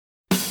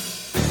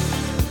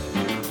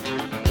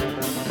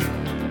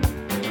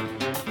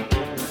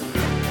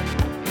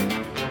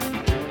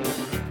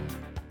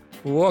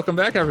Welcome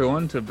back,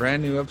 everyone, to a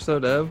brand new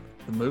episode of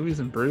the Movies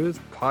and Brews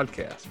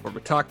podcast, where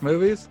we talk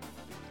movies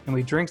and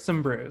we drink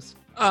some brews.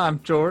 I'm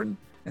Jordan,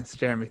 and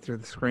staring me through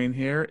the screen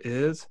here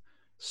is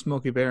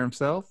Smokey Bear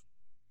himself,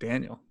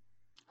 Daniel.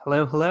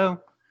 Hello,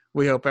 hello.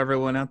 We hope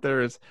everyone out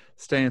there is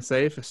staying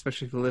safe,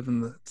 especially if you live in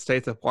the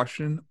states of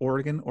Washington,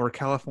 Oregon, or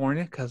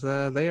California, because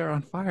they are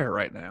on fire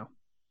right now.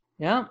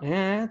 Yeah,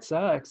 it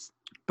sucks.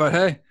 But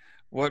hey,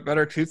 what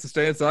better excuse to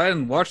stay inside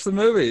and watch the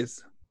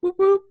movies? Whoop,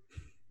 whoop.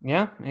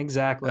 Yeah,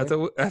 exactly.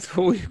 That's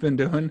what we've been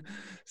doing.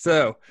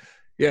 So,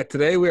 yeah,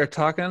 today we are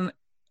talking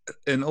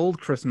an old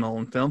Chris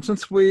Nolan film,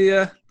 since we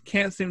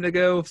can't seem to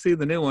go see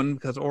the new one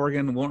because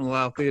Oregon won't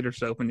allow theaters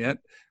to open yet.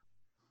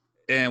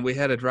 And we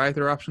had a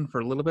drive-thru option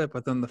for a little bit,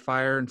 but then the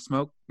fire and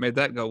smoke made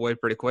that go away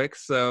pretty quick.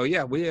 So,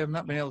 yeah, we have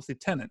not been able to see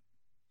Tenet.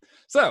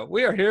 So,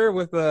 we are here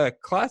with a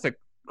classic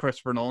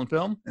Christopher Nolan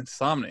film,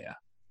 Insomnia,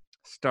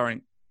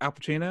 starring Al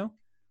Pacino,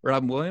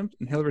 Robin Williams,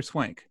 and Hilary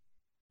Swank.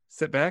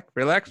 Sit back,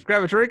 relax,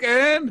 grab a drink,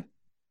 and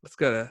let's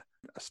go to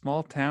a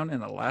small town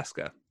in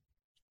Alaska.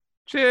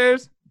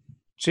 Cheers!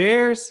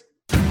 Cheers!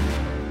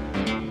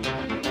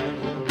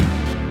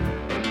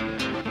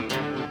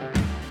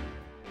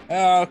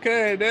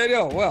 Okay,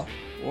 Daniel. Well,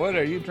 what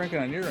are you drinking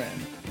on your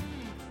end?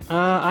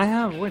 I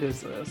have, what is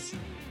this?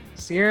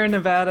 Sierra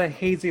Nevada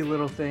Hazy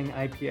Little Thing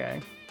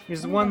IPA.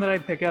 There's one that I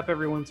pick up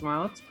every once in a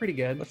while. It's pretty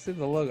good. Let's see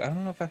the logo. I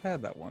don't know if I've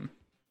had that one.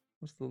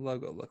 What's the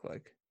logo look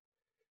like?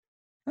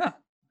 Huh.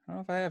 I don't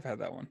know if I have had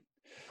that one.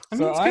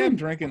 I am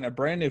drinking a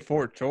brand new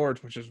Fort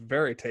George, which is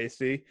very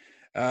tasty.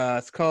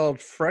 It's called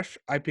Fresh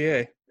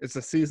IPA. It's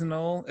a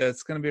seasonal.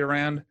 It's going to be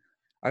around,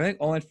 I think,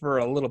 only for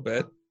a little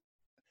bit.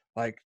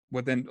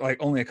 Within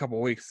only a couple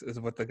of weeks is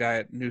what the guy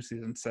at New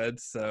Season said.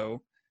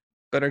 So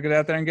better get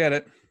out there and get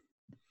it.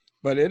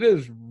 But it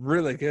is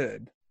really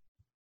good.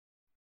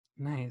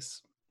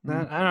 Nice. I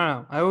don't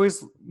know. I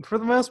always, for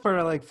the most part,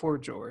 I like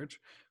Fort George.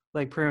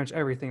 Like pretty much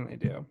everything they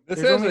do.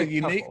 This has a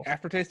unique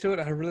aftertaste to it.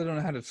 I really don't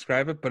know how to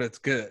describe it, but it's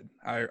good.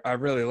 I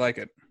really like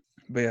it.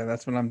 But yeah,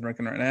 that's what I'm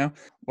drinking right now.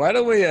 Why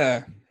don't we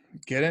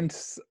get into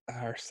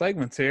our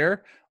segments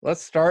here?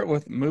 Let's start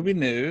with movie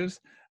news.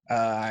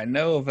 I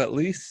know of at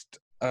least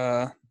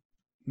a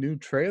new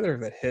trailer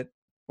that hit,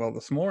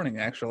 this morning,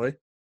 actually.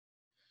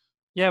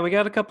 Yeah, we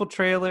got a couple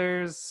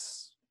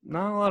trailers.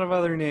 Not a lot of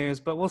other news,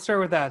 but we'll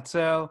start with that.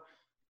 So,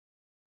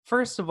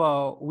 first of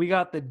all, we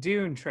got the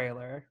Dune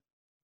trailer.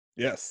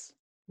 Yes.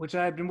 Which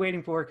I've been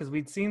waiting for because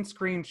we'd seen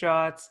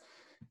screenshots.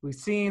 We've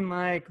seen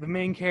the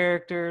main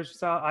characters, we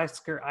saw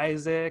Oscar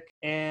Isaac.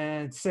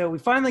 And so we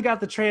finally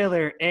got the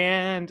trailer.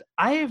 And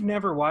I have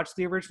never watched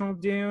the original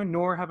Dune,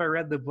 nor have I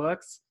read the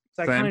books.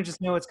 So I kind of just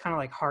know it's kind of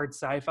like hard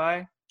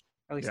sci-fi,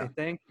 at least I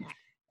think.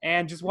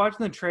 And just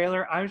watching the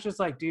trailer, I was just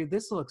like, dude,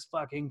 this looks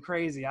fucking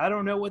crazy. I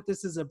don't know what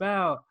this is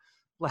about.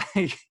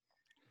 This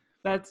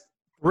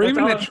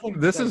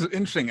is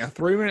interesting. A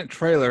 3-minute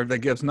trailer that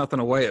gives nothing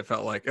away, it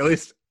felt like. At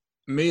least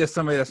me, as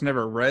somebody that's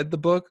never read the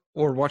book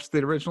or watched the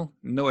original,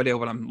 no idea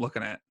what I'm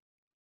looking at.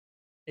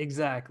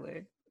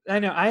 Exactly. I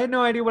know. I had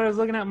no idea what I was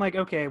looking at. I'm like,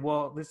 okay,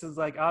 well, this is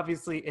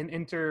obviously an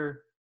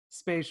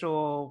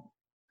interspatial.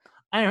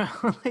 I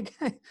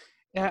don't know.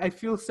 I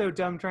feel so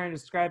dumb trying to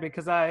describe it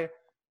because I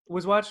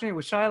was watching it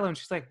with Shiloh and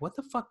she's like, what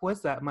the fuck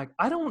was that? I'm like,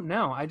 I don't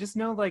know. I just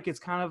know it's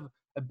kind of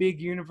a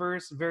big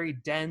universe, very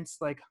dense,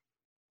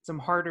 some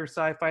harder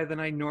sci-fi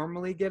than I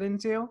normally get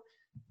into.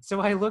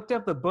 So I looked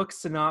up the book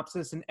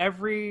synopsis, and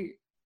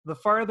the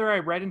farther I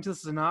read into the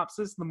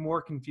synopsis, the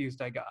more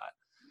confused I got.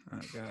 Oh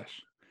gosh!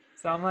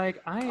 So I'm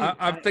like,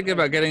 I'm thinking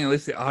about getting at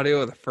least the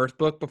audio of the first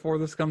book before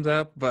this comes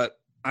out, but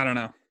I don't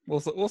know.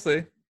 We'll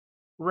see.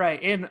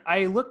 Right, and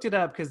I looked it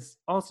up because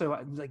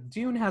also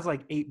Dune has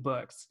 8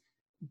 books,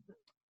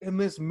 and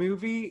this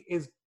movie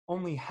is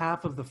only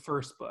half of the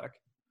first book.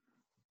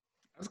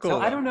 That's cool.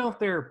 So I don't know if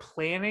they're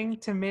planning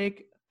to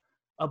make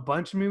a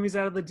bunch of movies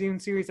out of the Dune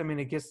series. I mean,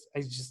 I guess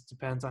it just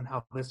depends on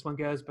how this one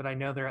goes, but I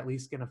know they're at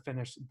least going to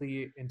finish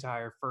the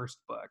entire first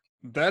book.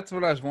 That's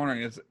what I was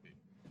wondering.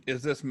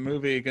 Is this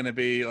movie going to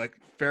be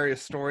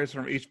various stories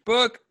from each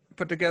book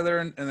put together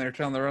and they're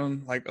telling their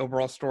own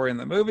overall story in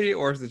the movie,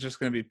 or is it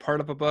just going to be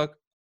part of a book,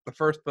 the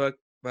first book?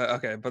 But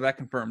okay, but that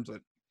confirms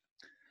it.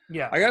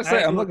 Yeah. I got to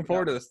say, I'm looking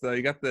forward to this, though.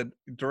 You got the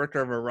director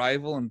of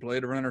Arrival and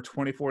Blade Runner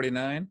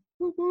 2049.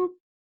 Whoop, whoop.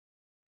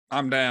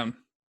 I'm down.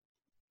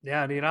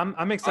 Yeah, dude,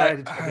 I'm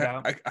excited to check it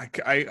out.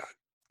 I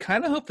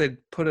kind of hope they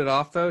put it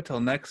off, though,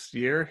 till next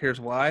year. Here's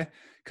why.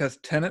 Because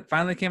Tenet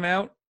finally came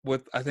out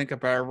with, I think,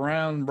 about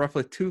around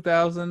roughly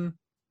 2,000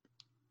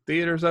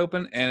 theaters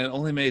open, and it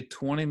only made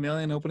 $20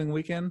 million opening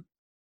weekend.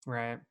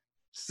 Right.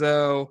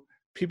 So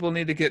people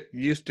need to get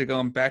used to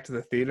going back to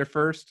the theater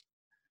first,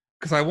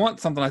 because I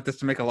want something like this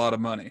to make a lot of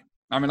money.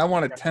 I mean, I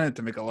wanted Tenet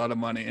to make a lot of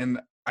money, and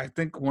I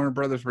think Warner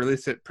Brothers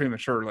released it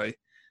prematurely.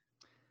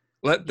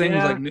 Let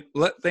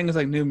things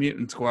like New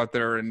Mutants go out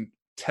there and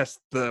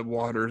test the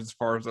waters as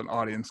far as an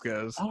audience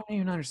goes. I don't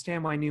even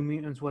understand why New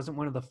Mutants wasn't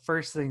one of the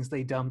first things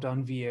they dumped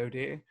on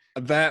VOD.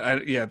 That I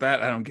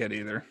don't get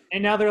either.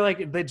 And now they're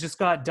like, they just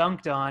got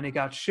dunked on, it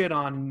got shit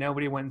on, and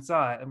nobody went and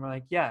saw it. And we're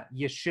like, yeah,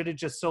 you should have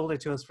just sold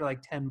it to us for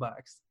like $10.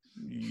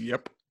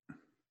 Yep.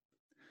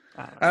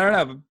 I don't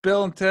know. But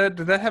Bill and Ted,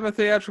 did that have a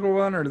theatrical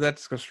run, or did that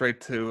just go straight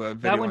to video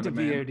That went to on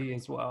demand? VOD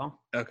as well.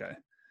 Okay.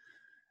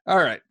 All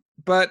right.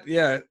 But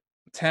yeah,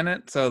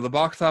 Tenet. So the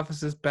box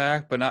office is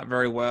back, but not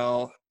very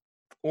well.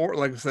 Or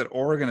like I said,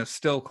 Oregon is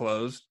still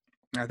closed.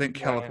 I think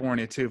Right.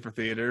 California too for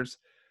theaters.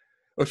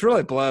 Which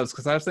really blows,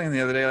 because I was thinking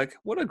the other day, like,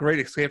 what a great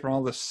escape from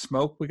all the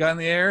smoke we got in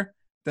the air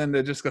than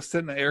to just go sit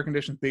in the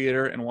air-conditioned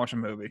theater and watch a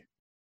movie.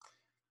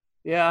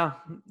 Yeah,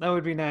 that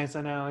would be nice.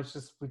 I know. It's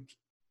just we've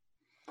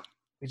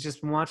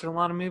just been watching a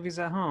lot of movies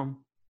at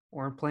home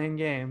or playing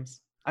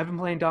games. I've been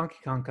playing Donkey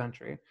Kong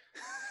Country.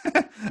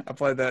 I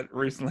played that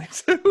recently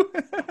too.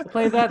 I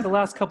played that the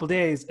last couple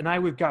days, and I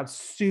would got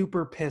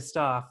super pissed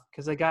off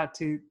because I got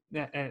to.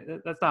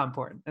 That's not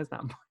important. That's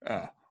not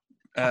important.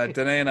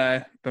 Danae and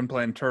I been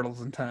playing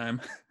Turtles in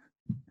Time.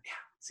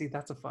 See,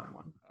 that's a fun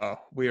one. Oh,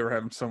 we were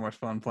having so much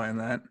fun playing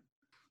that.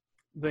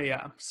 But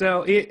yeah,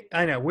 so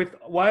I know with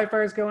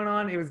wildfires going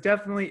on, it was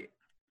definitely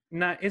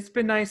not. It's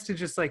been nice to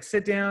just like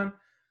sit down.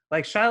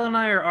 Like Shiloh and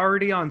I are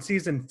already on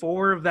season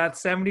 4 of that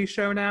 70s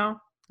show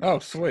now. Oh,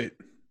 sweet.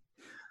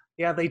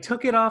 Yeah, they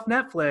took it off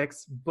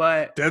Netflix,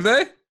 but Did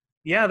they?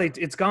 yeah,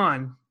 it's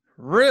gone.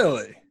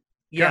 Really?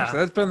 Yeah, Gosh,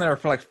 that's been there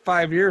for like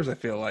 5 years, I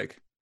feel like.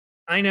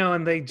 I know,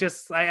 and they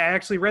just I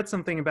actually read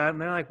something about it,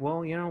 and they're like,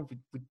 well, you know,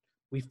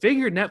 we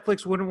figured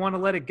Netflix wouldn't want to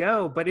let it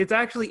go, but it's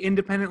actually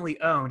independently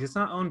owned. It's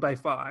not owned by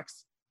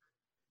Fox.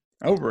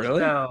 Oh, really?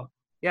 So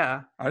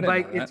yeah, I didn't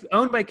know that. it's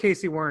owned by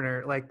Casey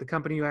Warner, like the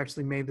company who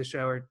actually made the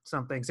show or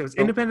something. So it's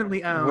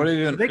independently owned. What are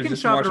you So doing? they Is can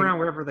just shop it watching- around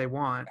wherever they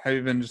want. Have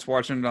you been just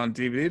watching it on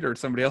DVD, or did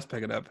somebody else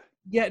pick it up?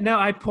 Yeah, no,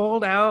 I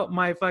pulled out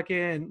my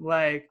fucking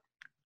like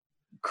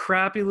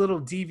crappy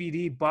little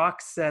DVD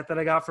box set that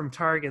I got from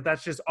Target.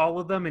 That's just all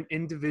of them in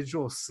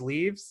individual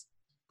sleeves.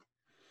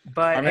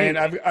 But I mean,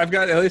 hey, I've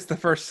got at least the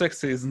first 6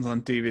 seasons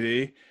on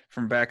DVD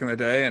from back in the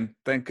day, and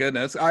thank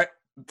goodness.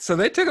 So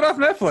they took it off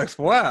Netflix.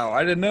 Wow,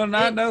 I did not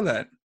know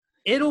that.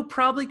 it'll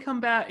probably come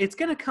back. It's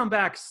going to come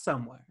back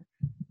somewhere.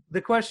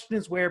 The question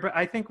is where, but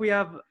I think we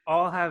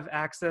all have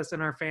access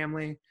in our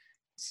family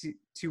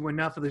to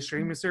enough of the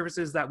streaming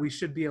services that we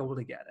should be able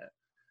to get it.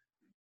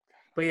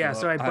 But yeah,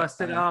 so I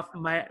busted off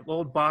my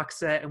old box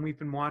set, and we've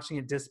been watching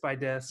it disc by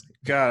disc.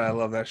 God, I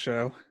love that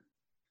show.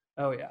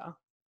 Oh yeah.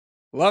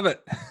 Love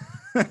it.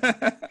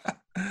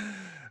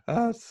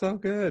 Oh, it's so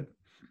good.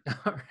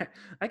 All right.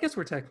 I guess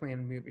we're technically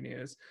in movie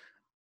news.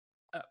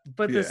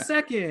 But Yeah. the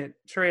second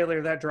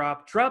trailer that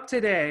dropped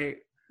today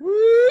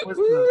Whoop, was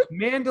whoop. the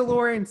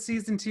Mandalorian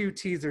Season 2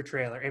 teaser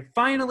trailer. It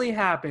finally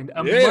happened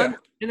a Yeah. month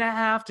and a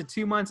half to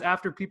 2 months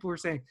after people were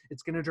saying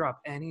it's going to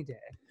drop any day.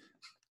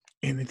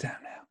 Anytime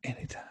now,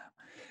 anytime.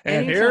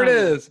 And here it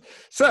Anytime. is.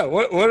 So,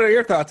 what are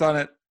your thoughts on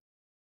it?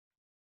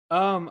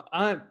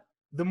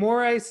 The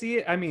more I see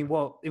it, I mean,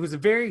 well, it was a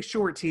very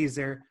short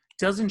teaser,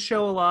 doesn't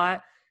show a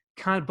lot,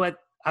 but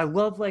I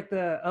love like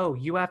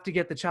you have to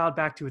get the child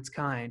back to its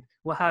kind.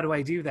 Well, how do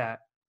I do that?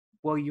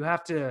 Well, you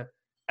have to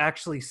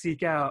actually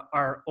seek out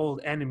our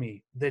old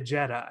enemy, the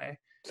Jedi.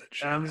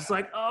 And I'm just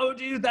like, oh,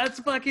 dude, that's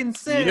fucking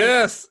sick.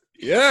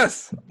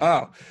 Yes.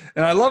 Oh,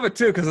 and I love it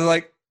too, because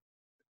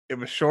it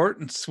was short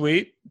and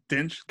sweet,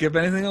 didn't give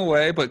anything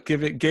away, but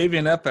gave you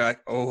enough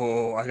that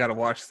I gotta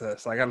watch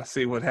this. I gotta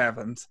see what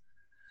happens.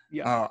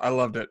 Yeah. Oh, I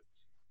loved it.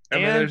 I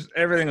mean,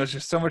 everything was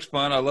just so much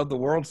fun. I love the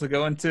worlds to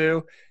go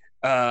into.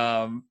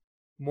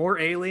 More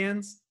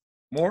aliens.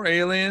 More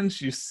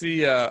aliens. You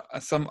see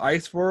some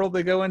ice world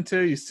they go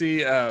into. You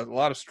see a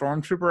lot of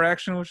stormtrooper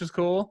action, which is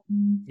cool.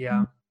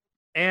 Yeah.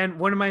 And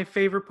one of my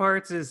favorite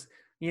parts is,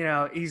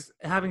 he's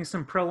having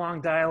some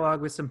prolonged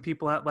dialogue with some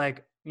people at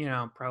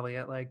probably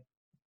at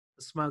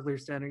Smuggler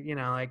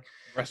Center,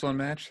 Wrestling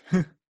match.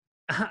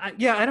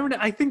 yeah, I don't know.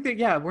 I think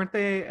that, weren't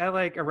they at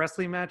a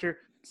wrestling match or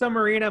some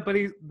arena, but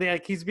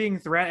he's being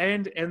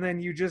threatened, and then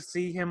you just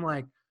see him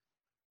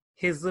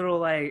his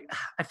little I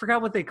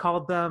forgot what they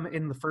called them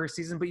in the first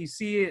season, but you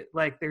see it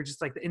they're just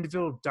the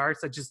individual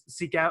darts that just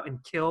seek out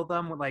and kill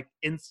them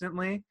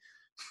instantly.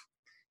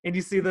 And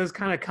you see those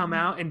kind of come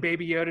out, and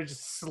Baby Yoda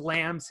just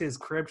slams his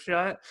crib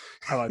shut.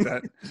 I like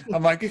that.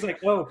 I'm like, he's like,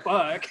 oh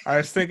fuck. I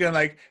was thinking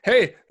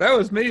hey, that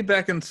was me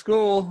back in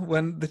school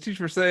when the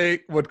teacher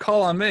would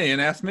call on me and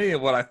ask me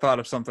what I thought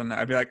of something.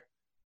 I'd be like,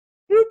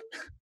 whoop.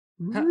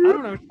 I don't know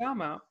what you're talking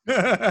about.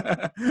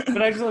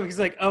 But I just love, he's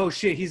like, oh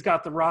shit, he's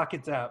got the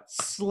rockets out.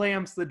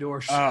 Slams the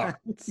door shut.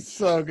 Oh,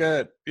 so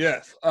good.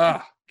 Yes.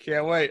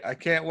 Can't wait. I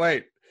can't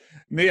wait.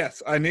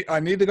 Yes, I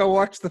need to go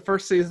watch the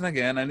first season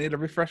again. I need to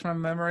refresh my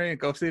memory and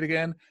go see it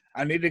again.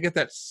 I need to get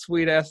that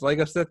sweet ass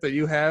Lego set that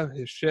you have,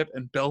 his ship,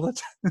 and build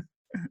it.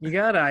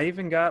 I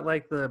even got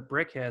the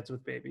brick heads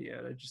with Baby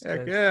Yoda. Just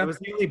Heck yeah. It was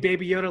the only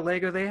Baby Yoda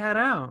Lego they had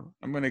out.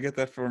 I'm gonna get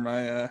that for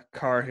my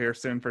car here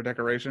soon for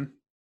decoration.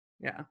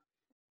 Yeah.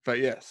 But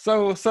yeah,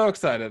 so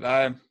excited.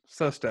 I'm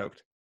so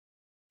stoked.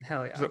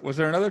 Hell yeah. Was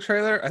there another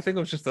trailer? I think it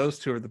was just those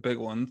two are the big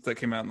ones that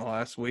came out in the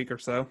last week or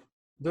so.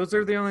 Those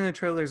are the only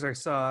trailers I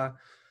saw.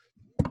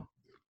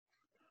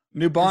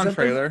 New Is Bond that the?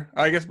 trailer.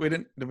 I guess we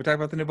didn't. Did we talk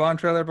about the new Bond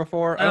trailer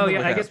before? I don't Oh think yeah,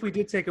 we I have. guess we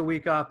did take a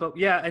week off, but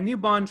yeah, a new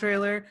Bond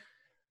trailer.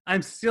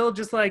 I'm still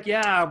just like,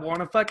 yeah, I want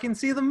to fucking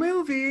see the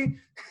movie.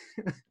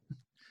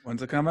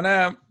 When's it coming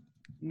out?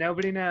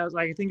 Nobody knows.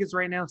 Like, I think it's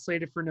right now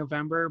slated for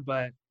November,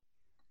 but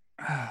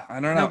I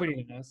don't know.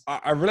 nobody knows.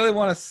 I really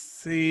want to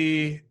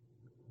see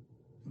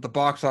the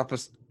box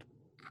office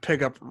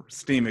pick up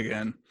steam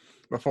again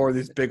before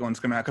these big ones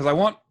come out, because I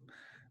want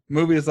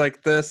movies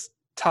like this,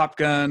 Top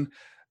Gun,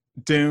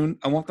 Dune.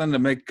 I want them to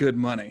make good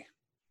money.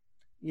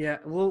 Yeah,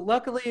 well,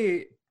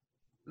 luckily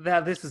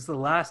that this is the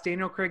last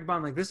Daniel Craig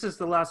Bond. Like, this is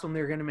the last one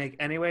they're going to make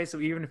anyway. So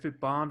even if it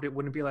bombed, it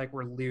wouldn't be like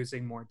we're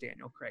losing more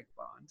Daniel Craig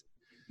Bond.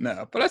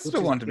 No, but I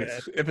still want it to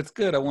be. If it's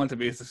good, I want it to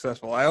be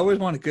successful. I always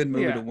want a good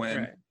movie to win.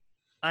 Right.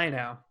 I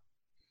know.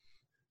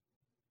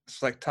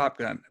 It's like Top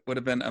Gun would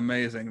have been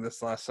amazing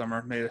this last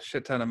summer. Made a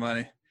shit ton of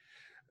money.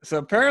 So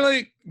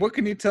apparently, what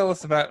can you tell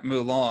us about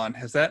Mulan?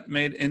 Has that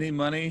made any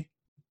money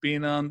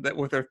being on that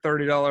with their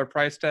 $30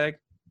 price tag?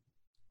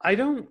 I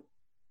don't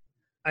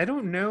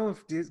know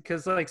if,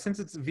 because like since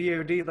it's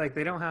VOD, like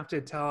they don't have to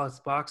tell us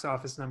box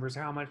office numbers,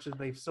 how much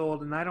they've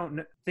sold, and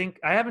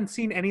I haven't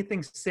seen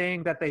anything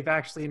saying that they've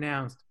actually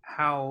announced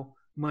how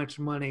much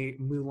money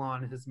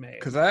Mulan has made.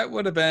 Because that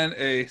would have been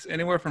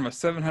anywhere from a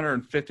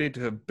 $750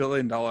 to $1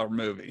 billion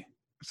movie.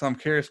 So I'm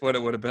curious what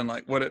it would have been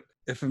like.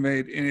 If it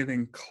made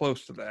anything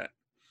close to that.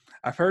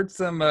 I've heard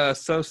some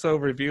so-so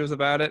reviews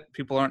about it.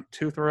 People aren't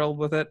too thrilled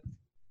with it.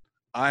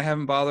 I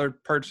haven't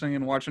bothered purchasing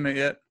and watching it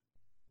yet.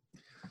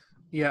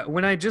 Yeah,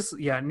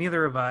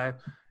 neither have I.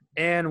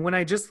 And when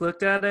I just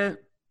looked at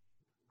it,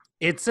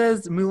 it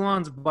says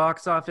Mulan's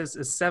box office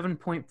is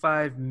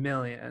 7.5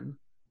 million.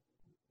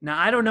 Now,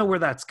 I don't know where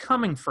that's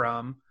coming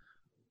from,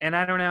 and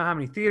I don't know how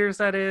many theaters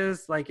that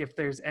is. Like, if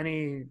there's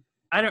any,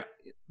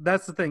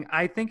 that's the thing.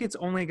 I think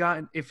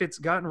if it's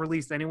gotten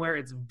released anywhere,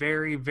 it's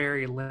very,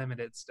 very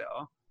limited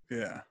still.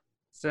 Yeah.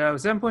 So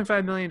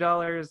 $7.5 million,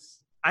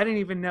 I didn't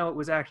even know it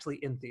was actually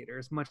in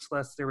theaters, much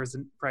less there was a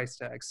price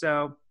tag.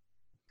 So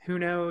who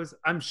knows?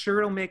 I'm sure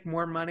it'll make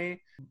more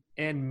money,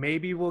 and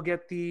maybe we'll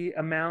get the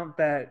amount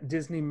that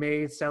Disney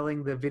made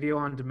selling the video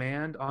on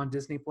demand on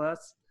Disney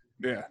Plus.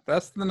 Yeah,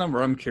 that's the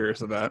number I'm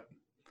curious about.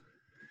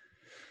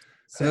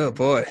 So, oh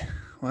boy.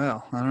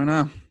 Well, I don't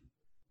know.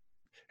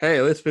 Hey,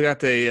 at least we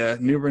got a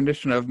new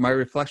rendition of My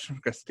Reflection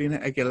from Christina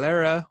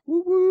Aguilera.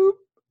 Woo woo.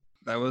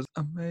 That was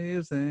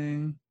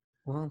amazing.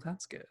 Well,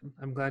 that's good.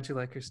 I'm glad you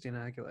like Christina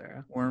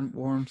Aguilera.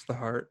 Warms the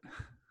heart.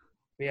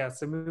 Yeah,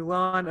 so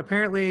Mulan,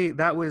 apparently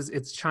that was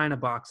its China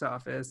box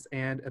office,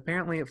 and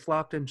apparently it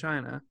flopped in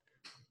China.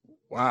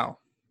 Wow,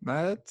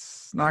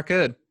 that's not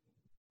good.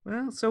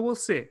 Well, so we'll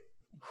see.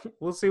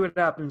 We'll see what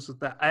happens with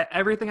that.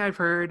 Everything I've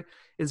heard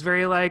is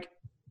very like,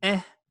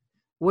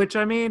 which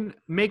I mean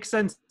makes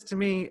sense to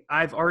me.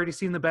 I've already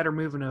seen the better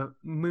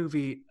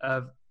movie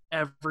of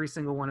every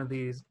single one of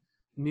these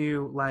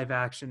new live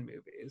action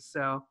movies,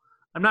 so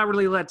I'm not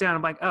really let down.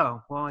 I'm like,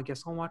 oh, well, I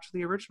guess I'll watch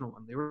the original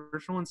one. The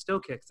original one still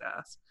kicks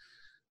ass.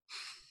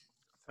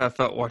 I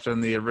felt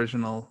watching the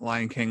original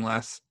Lion King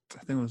I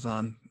think it was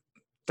on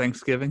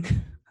Thanksgiving.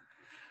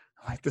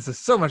 I'm like, this is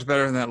so much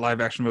better than that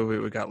live action movie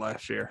we got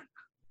last year.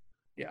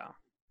 Yeah.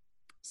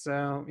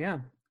 So, yeah.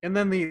 And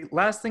then the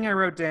last thing I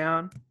wrote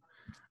down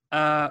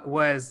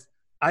was,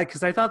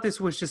 because I thought this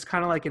was just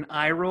kind of like an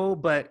eye roll,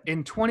 but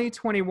in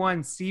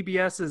 2021,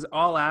 CBS's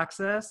All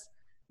Access,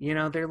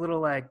 their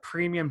little like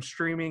premium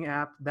streaming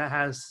app that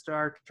has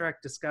Star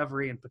Trek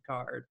Discovery and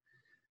Picard.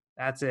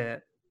 That's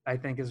it. I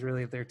think is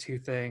really their two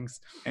things.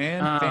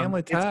 And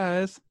Family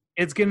Ties.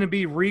 It's going to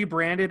be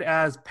rebranded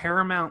as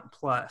Paramount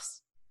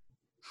Plus,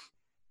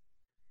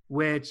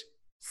 which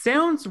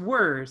sounds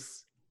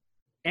worse.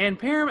 And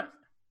Paramount,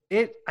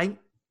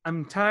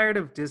 I'm tired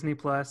of Disney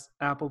Plus,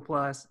 Apple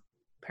Plus,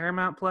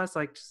 Paramount Plus.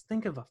 Like, just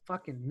think of a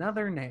fucking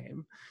another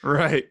name.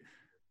 Right.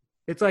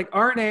 It's like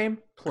our name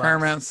plus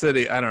Paramount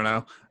City. I don't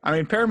know. I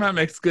mean, Paramount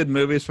makes good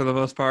movies for the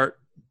most part.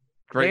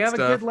 Great stuff.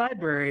 They have a good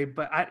library,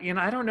 but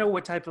I don't know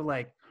what type of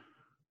like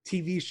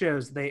TV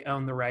shows they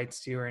own the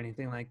rights to or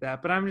anything like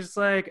that. But I'm just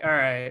like, all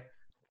right,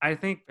 I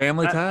think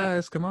Family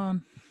Ties. Come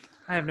on.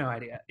 I have no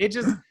idea. It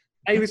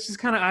was just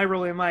kind of eye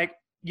rolling. Like,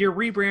 you're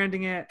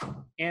rebranding it,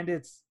 and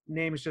its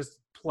name is just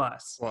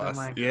Plus. Plus. I'm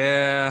like,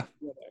 yeah.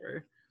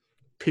 Whatever.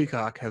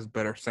 Peacock has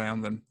better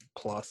sound than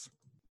Plus.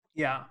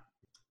 Yeah.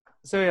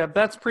 So, yeah,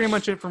 that's pretty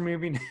much it for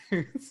movie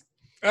news.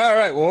 All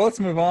right. Well, let's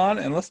move on,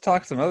 and let's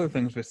talk some other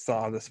things we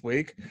saw this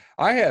week.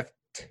 I have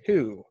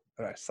two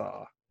that I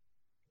saw.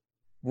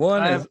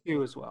 I have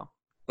two as well.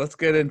 Let's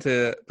get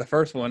into the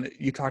first one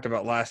you talked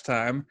about last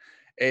time.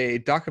 A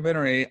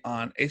documentary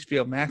on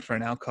HBO Max right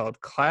now called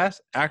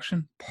Class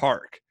Action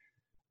Park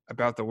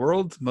about the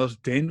world's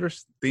most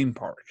dangerous theme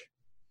park.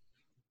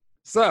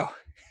 So,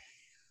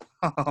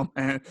 oh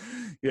man,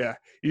 yeah.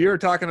 You were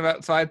talking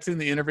about, so I'd seen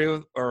the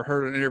interview or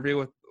heard an interview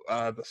with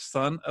the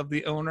son of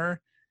the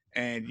owner,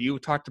 and you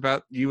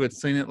had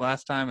seen it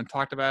last time and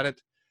talked about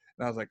it,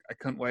 and I was like, I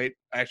couldn't wait.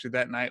 Actually,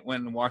 that night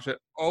went and watched it.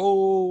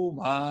 Oh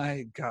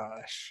my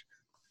gosh.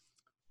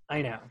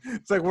 I know.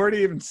 It's like, where do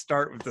you even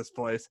start with this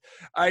place?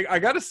 I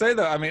got to say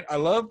though, I mean, I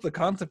love the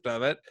concept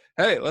of it.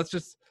 Hey, let's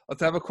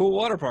have a cool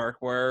water park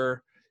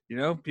where,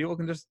 people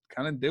can just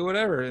kind of do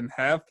whatever and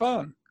have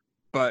fun.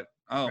 But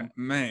Right.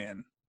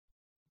 man.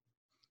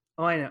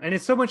 Oh, I know. And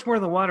it's so much more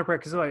than the water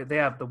park because they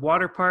have the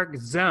water park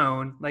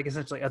zone, like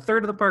essentially a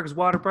third of the park is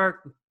water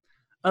park,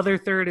 other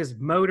third is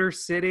Motor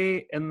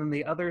City, and then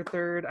the other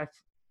third,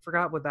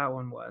 forgot what that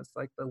one was,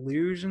 like the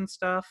luge and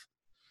stuff.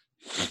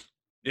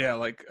 Yeah,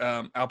 like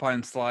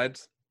alpine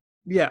slides.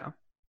 Yeah.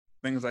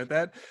 Things like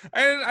that.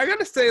 And I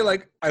gotta say,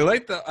 like, I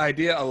like the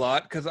idea a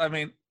lot because I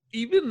mean,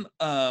 even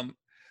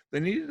they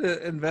needed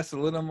to invest a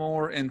little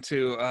more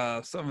into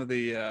some of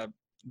the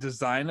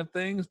design of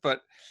things.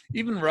 But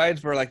even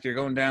rides where like you're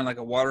going down like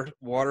a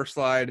water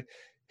slide,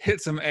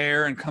 hit some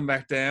air and come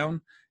back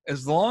down,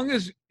 as long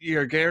as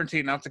you're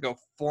guaranteed not to go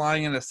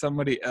flying into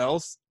somebody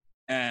else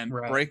and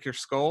break your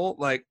skull,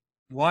 like,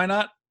 why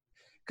not?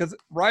 Because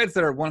rides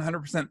that are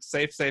 100%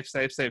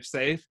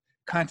 safe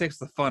kind of takes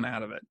the fun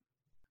out of it.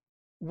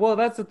 Well,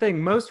 that's the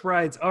thing. Most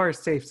rides are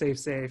safe.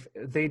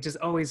 They just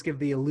always give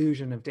the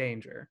illusion of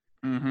danger.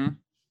 Mm-hmm.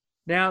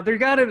 Now,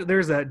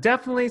 there's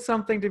definitely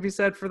something to be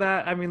said for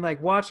that. I mean,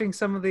 like watching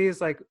some of these,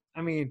 like,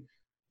 I mean,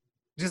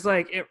 just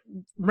like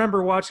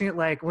remember watching it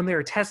like when they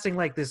were testing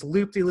like this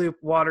loop-de-loop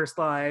water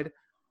slide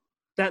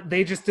that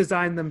they just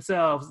designed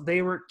themselves.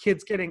 They were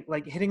kids getting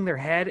like hitting their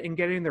head and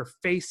getting their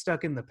face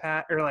stuck in the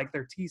pad or like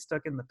their teeth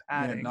stuck in the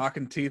padding. Yeah,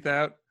 knocking teeth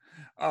out.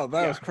 Oh,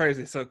 that was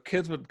crazy. So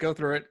kids would go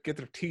through it, get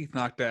their teeth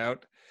knocked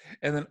out,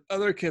 and then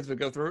other kids would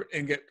go through it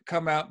and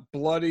come out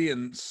bloody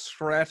and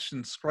scratched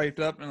and scraped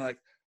up, and like,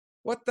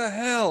 what the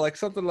hell? Like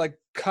something like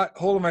cut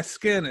hold of my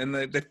skin, and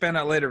they found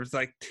out later it was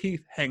like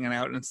teeth hanging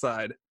out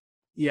inside.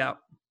 Yeah.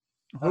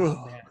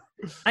 Oh, man.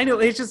 I know,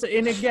 it's just,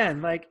 and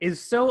again, like, it's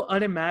so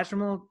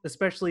unimaginable,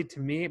 especially to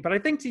me, but I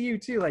think to you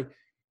too, like,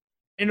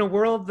 in the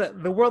world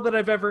that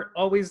I've ever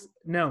always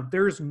known,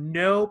 there's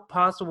no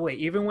possible way,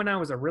 even when I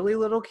was a really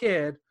little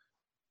kid,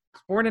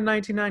 born in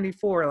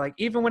 1994, like,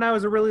 even when I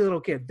was a really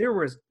little kid, there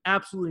was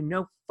absolutely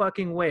no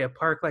fucking way a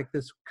park like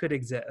this could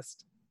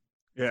exist.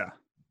 Yeah.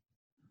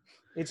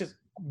 It just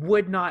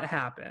would not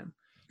happen.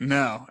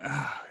 No.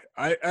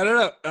 I don't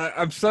know.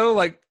 I'm so,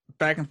 like,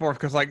 back and forth,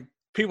 because, like,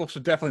 people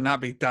should definitely not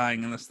be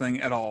dying in this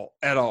thing at all.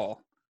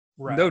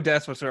 Right. No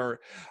deaths whatsoever.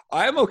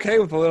 I'm okay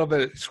with a little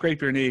bit of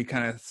scrape your knee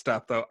kind of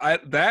stuff, though.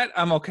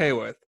 I'm okay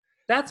with.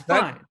 That's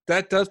fine.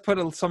 That does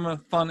put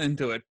some fun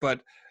into it,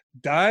 but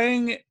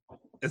dying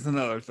is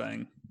another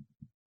thing.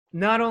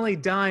 Not only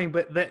dying,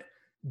 but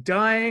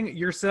dying,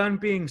 your son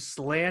being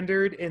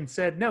slandered and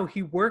said, no,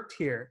 he worked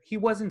here. He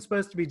wasn't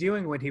supposed to be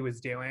doing what he was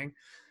doing.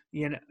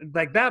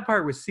 Like that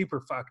part was super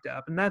fucked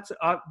up, and that's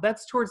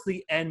towards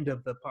the end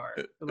of the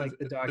part, like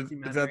the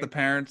documentary. Is that the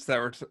parents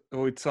that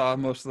we saw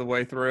most of the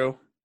way through?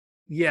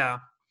 Yeah,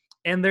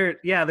 and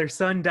their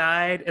son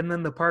died, and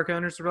then the park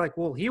owners were like,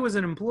 "Well, he was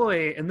an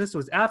employee, and this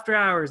was after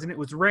hours, and it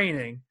was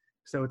raining,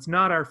 so it's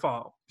not our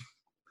fault."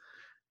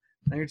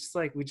 And they're just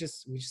like, "We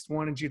just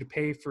wanted you to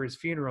pay for his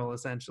funeral,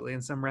 essentially,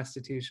 and some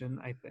restitution."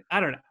 I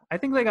don't know. I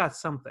think they got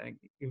something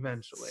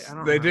eventually. I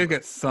don't. They did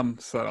get some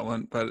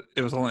settlement, but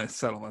it was only a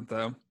settlement,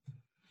 though.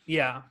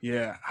 Yeah.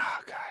 Yeah. Oh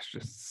gosh,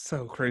 just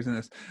so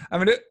craziness.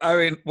 I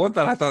mean, one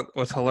thing I thought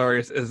was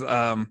hilarious is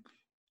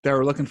they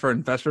were looking for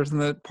investors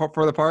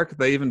for the park.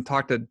 They even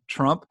talked to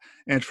Trump,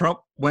 and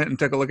Trump went and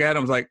took a look at it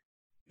and was like,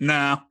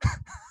 "No."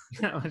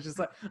 I was just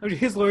like,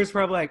 his lawyer's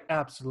probably like,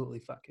 absolutely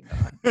fucking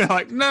not.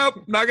 Like,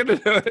 nope, not gonna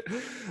do it.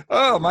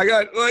 Oh my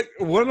god! Like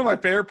one of my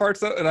favorite parts,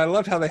 though, and I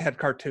loved how they had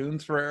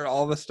cartoons for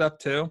all this stuff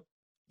too.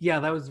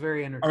 Yeah, that was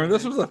very entertaining. I mean,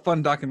 this was a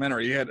fun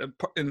documentary. You had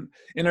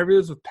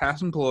interviews with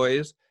past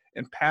employees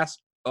and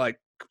past like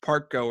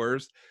park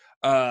goers.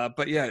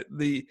 But yeah,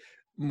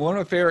 one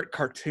of my favorite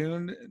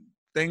cartoon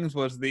things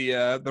was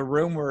the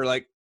room where,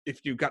 like,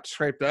 if you got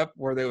scraped up,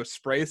 where they would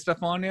spray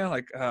stuff on you,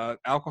 like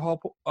alcohol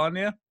on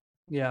you.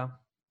 Yeah.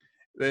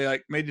 They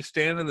like made you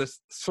stand in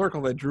this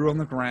circle they drew on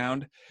the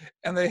ground,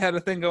 and they had a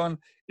thing going,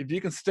 if you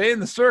can stay in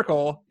the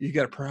circle, you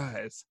get a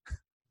prize.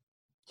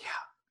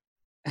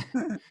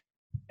 Yeah.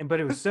 But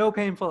it was so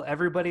painful.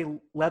 Everybody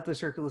left the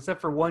circle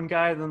except for one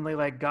guy. Then they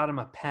like got him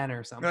a pen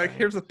or something. Like,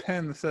 here's a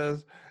pen that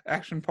says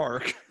Action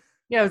Park.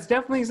 Yeah, it's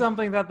definitely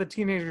something that the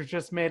teenagers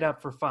just made up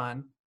for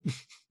fun.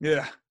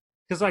 Yeah.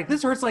 Because like,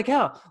 this hurts like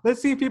hell.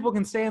 Let's see if people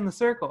can stay in the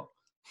circle.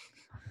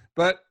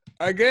 But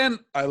again,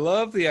 I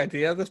love the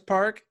idea of this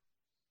park,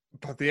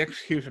 but the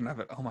execution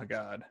of it, oh my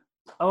god.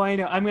 Oh, I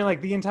know. I mean,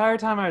 like, the entire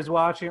time I was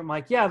watching it, I'm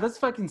like, yeah, that's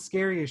fucking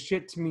scary as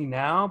shit to me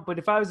now. But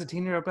if I was a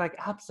teenager, I'd be like,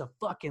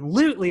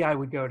 absolutely, I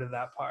would go to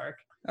that park.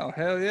 Oh,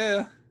 hell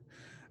yeah.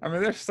 I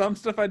mean, there's some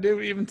stuff I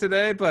do even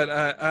today, but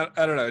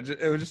I don't know.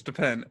 It would just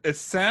depend. It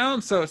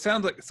sounds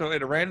like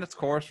it ran its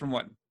course from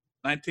what,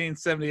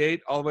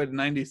 1978 all the way to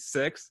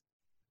 96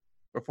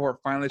 before it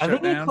finally shut down.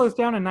 I think it closed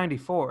down in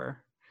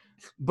 94.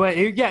 But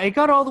it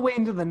got all the way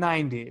into the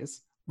 90s.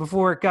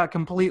 before it got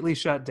completely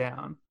shut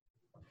down.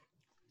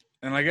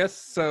 And I guess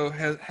so.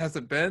 Has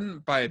it been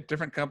by a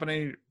different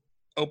company,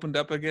 opened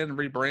up again,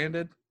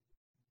 rebranded?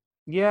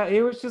 Yeah,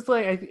 it was just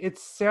like it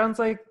sounds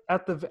like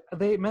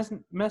they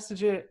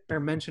message it or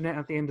mention it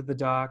at the end of the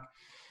doc,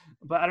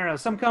 but I don't know.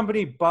 Some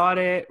company bought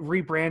it,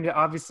 rebranded,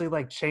 obviously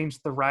like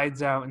changed the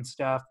rides out and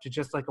stuff to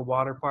just like a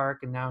water park,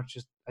 and now it's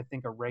just I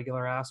think a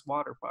regular ass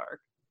water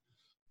park.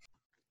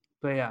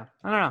 But yeah,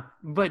 I don't know.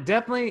 But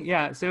definitely,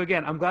 yeah. So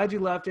again, I'm glad you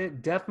loved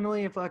it.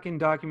 Definitely a fucking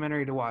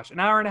documentary to watch. An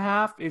hour and a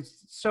half.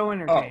 It's so Oh,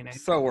 entertaining.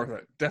 so worth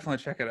it.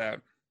 Definitely check it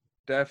out.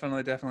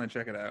 Definitely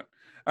check it out.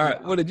 All right,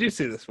 Yeah. what did you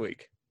see this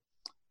week?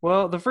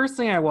 Well, the first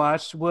thing I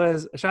watched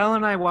was Shiloh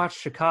and I watched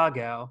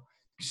Chicago.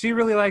 She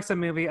really likes that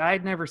movie.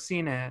 I'd never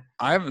seen it.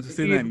 I haven't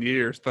seen that in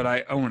years, but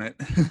I own it.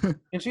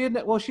 And she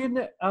had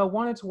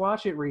wanted to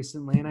watch it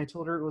recently, and I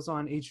told her it was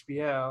on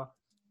HBO.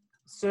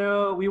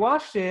 So we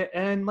watched it,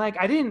 and like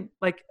I didn't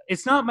like.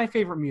 It's not my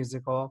favorite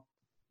musical,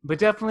 but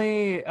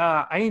definitely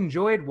I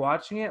enjoyed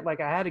watching it.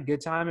 Like I had a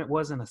good time. It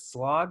wasn't a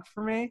slog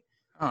for me.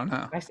 Oh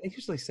no. I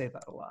usually say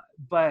that a lot,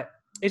 but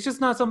it's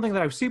just not something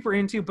that I'm super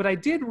into. But I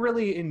did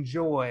really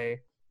enjoy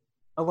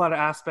a lot of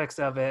aspects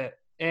of it.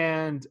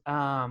 And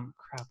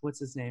crap, what's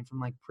his name from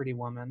like Pretty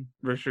Woman?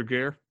 Richard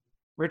Gere.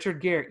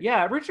 Richard Gere.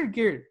 Yeah, Richard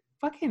Gere.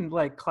 Fucking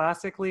like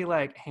classically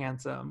like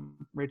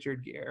handsome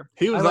Richard Gere.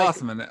 He was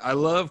awesome in it. I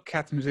love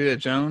Catherine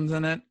Zeta-Jones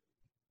in it.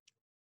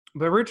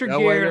 But Richard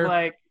Gere,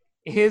 like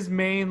his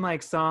main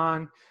like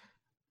song,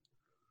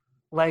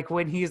 like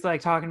when he's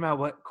like talking about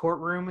what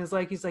courtroom is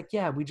like, he's like,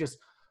 yeah, we just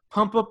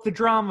pump up the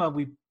drama.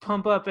 We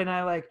pump up, and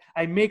I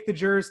make the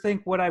jurors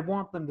think what I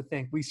want them to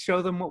think. We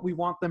show them what we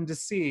want them to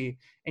see.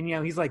 And you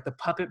know, he's like the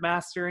puppet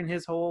master in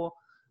his whole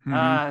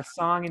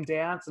song and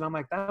dance. And I'm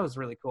like, that was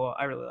really cool.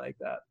 I really like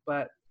that.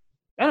 But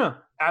I don't know.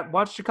 I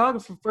watched Chicago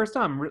for the first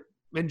time.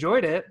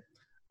 Enjoyed it.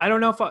 I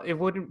don't know if it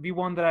wouldn't be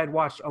one that I'd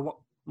watch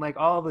like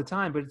all the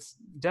time, but it's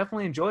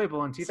definitely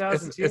enjoyable. In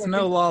 2002, it's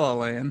no La La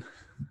Land.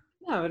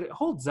 No, it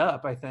holds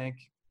up. I think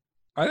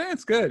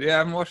it's good. Yeah, I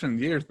haven't watched it in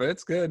years, but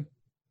it's good.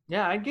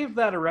 Yeah, I'd give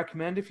that a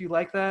recommend if you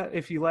like that.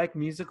 If you like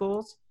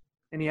musicals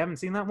and you haven't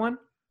seen that one,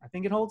 I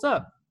think it holds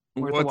up.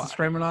 What's it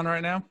streaming on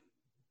right now?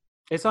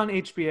 It's on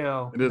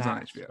HBO. It is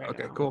on HBO. Right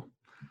okay, now. Cool.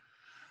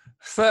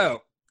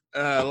 So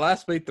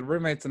last week, the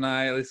roommates and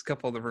I, at least a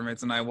couple of the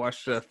roommates and I,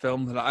 watched a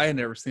film that I had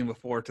never seen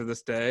before to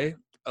this day.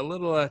 A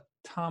little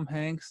Tom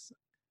Hanks,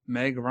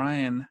 Meg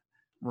Ryan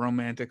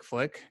romantic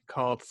flick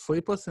called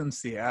Sleepless in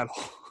Seattle.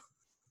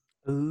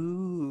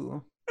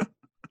 Ooh.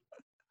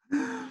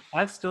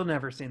 I've still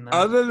never seen that.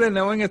 Other than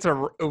knowing it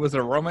was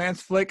a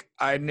romance flick,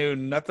 I knew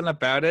nothing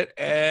about it.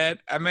 And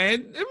I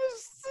mean, it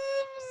was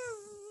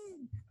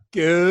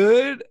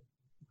good.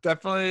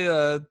 Definitely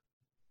a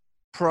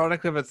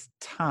product of its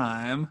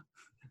time.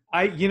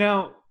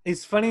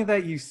 It's funny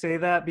that you say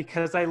that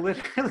because I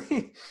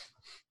literally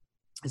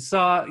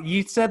saw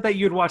you said that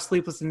you'd watch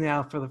Sleepless in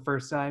Seattle for the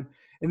first time.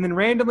 And then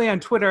randomly on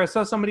Twitter, I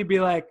saw somebody be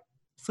like,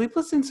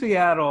 Sleepless in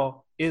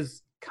Seattle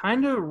is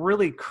kind of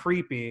really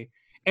creepy.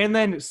 And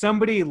then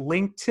somebody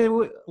linked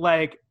to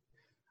like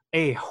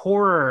a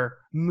horror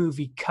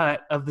movie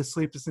cut of the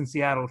Sleepless in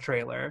Seattle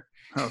trailer.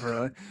 Oh,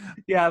 really?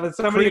 Yeah, but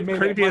somebody made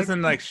creepy as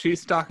in like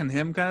she's stalking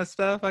him kind of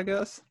stuff, I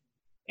guess.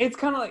 It's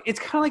kind of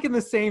like in the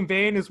same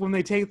vein as when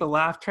they take the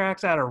laugh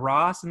tracks out of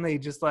Ross and they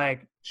just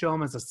like show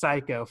him as a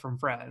psycho from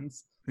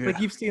Friends. Yeah. Like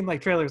you've seen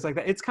like trailers like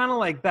that. It's kind of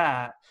like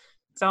that.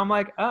 So I'm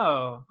like,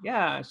 oh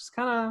yeah, it's just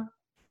kind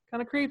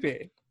of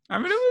creepy. I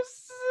mean, it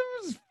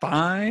was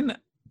fine.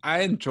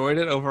 I enjoyed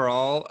it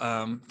overall.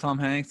 Tom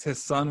Hanks,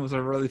 his son, was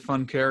a really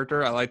fun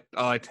character. I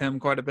liked him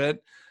quite a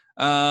bit.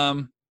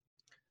 Yeah,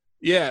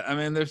 I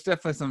mean, there's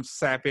definitely some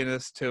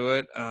sappiness to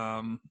it.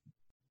 I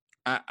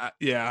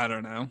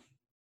don't know.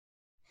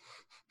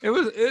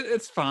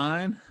 It's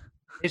fine.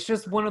 It's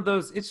just one of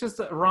those. It's just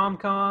a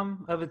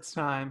rom-com of its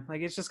time. Like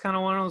it's just kind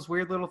of one of those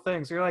weird little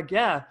things. You're like,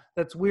 yeah,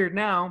 that's weird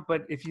now,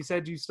 but if you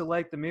said you still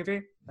like the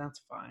movie,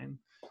 that's fine.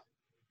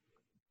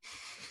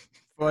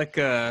 Like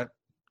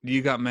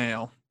You Got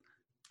Mail.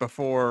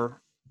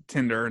 Before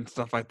Tinder and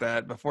stuff like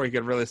that, before you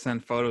could really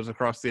send photos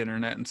across the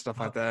internet and stuff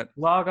like that.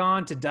 Log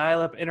on to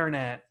dial-up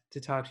internet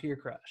to talk to your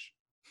crush.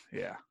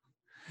 Yeah.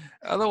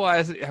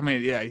 Otherwise, I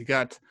mean, yeah, you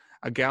got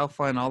a gal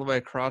flying all the way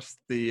across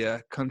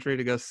the country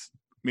to go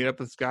meet up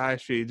with this guy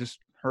she just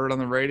heard on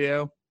the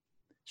radio.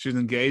 She's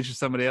engaged to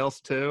somebody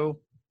else too.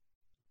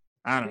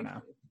 I don't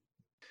know.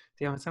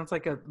 Damn, it sounds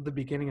like the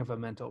beginning of a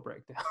mental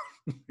breakdown.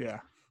 Yeah.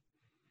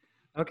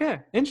 Okay,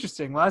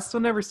 interesting. Well, I've still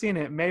never seen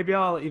it. Maybe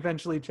I'll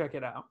eventually check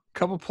it out.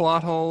 Couple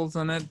plot holes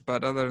in it,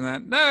 but other than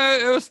that, no,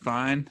 it was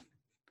fine.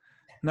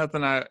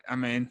 Nothing I'd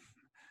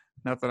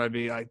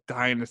be like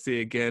dying to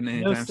see again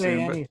anytime soon.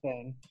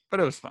 Anything.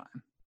 But it was fine.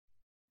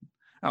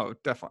 Oh,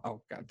 definitely.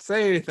 Oh, God.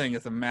 Say Anything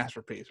is a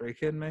masterpiece. Are you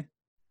kidding me?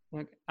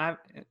 Have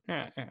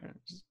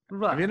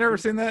you never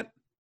seen that?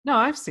 No,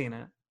 I've seen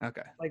it.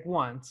 Okay. Like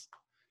once.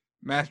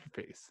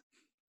 Masterpiece.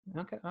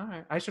 Okay, all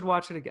right. I should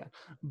watch it again.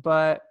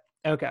 But,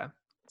 okay.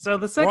 So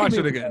the second Watch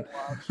it movie again.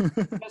 I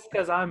watched, just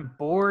because I'm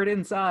bored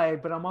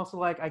inside, but I'm also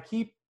like,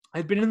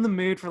 I've been in the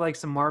mood for like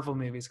some Marvel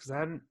movies because I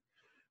hadn't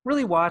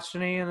really watched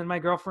any. And then my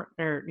girlfriend,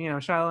 or,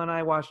 Shiloh and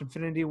I watched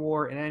Infinity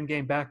War and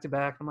Endgame back to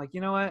back. I'm like,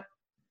 you know what?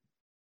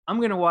 I'm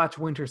going to watch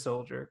Winter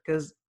Soldier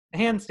because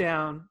hands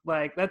down,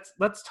 like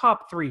that's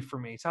top 3 for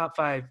me, top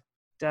 5,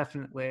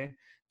 definitely.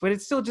 But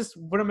it's still just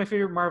one of my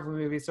favorite Marvel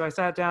movies. So I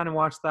sat down and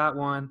watched that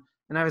one.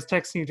 And I was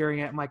texting you during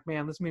it. I'm like,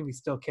 man, this movie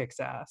still kicks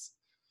ass.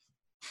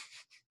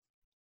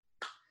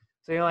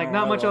 So you're like, Oh,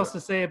 not I much love else it.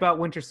 to say about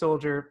Winter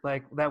Soldier,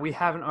 like that we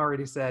haven't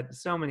already said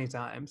so many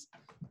times.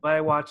 But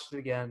I watched it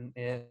again.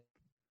 It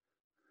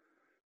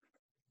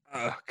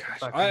Oh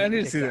gosh, I fucking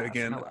need to see kicks that ass,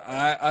 and I again. love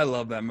it. I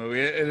love that movie.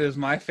 It is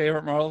my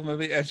favorite Marvel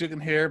movie, as you can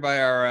hear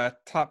by our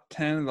top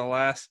 10 of the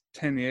last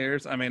 10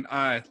 years. I mean,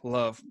 I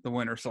love the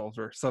Winter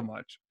Soldier so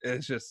much.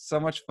 It's just so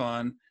much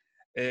fun.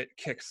 It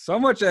kicks so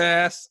much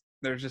ass.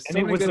 There's just And so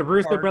it many was the good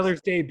Russo parts.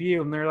 brothers'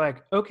 debut, and they're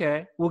like,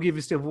 okay, we'll give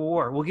you Civil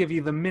War. We'll give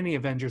you the mini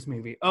Avengers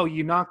movie. Oh,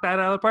 you knocked that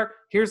out of the park?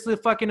 Here's the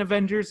fucking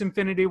Avengers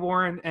Infinity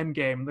War and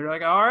Endgame. They're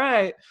like, all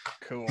right.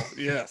 Cool.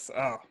 Yes.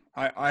 Oh,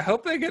 I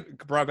hope they get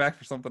brought back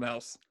for something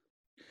else.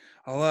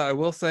 Although I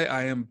will say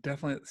I am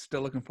definitely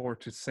still looking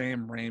forward to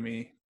Sam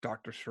Raimi,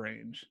 Doctor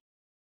Strange.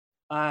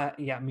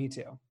 Yeah, me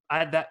too.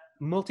 That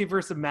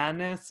Multiverse of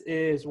Madness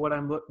is what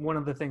one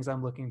of the things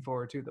I'm looking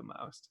forward to the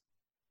most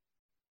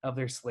of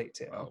their slate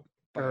too, Oh,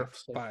 or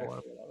slate by 4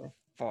 or whatever.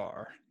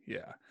 far.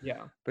 Yeah.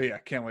 Yeah. But yeah,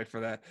 can't wait for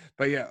that.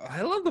 But yeah,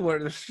 I love the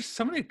word. There's just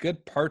so many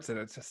good parts in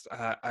it. It's just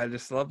I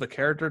just love the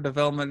character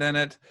development in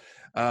it.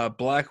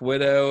 Black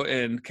Widow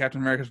and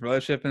Captain America's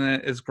relationship in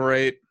it is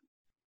great.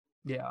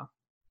 Yeah.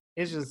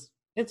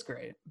 It's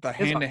great. The It's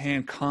hand to awesome.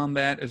 hand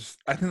combat is.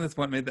 I think that's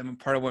what made them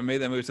part of what made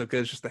that movie so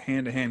good. Is just the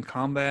hand to hand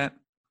combat.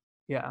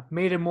 Yeah.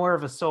 Made him more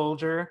of a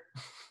soldier.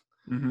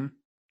 Mm-hmm.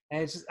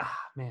 And it's just,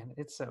 man,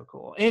 it's so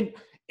cool. And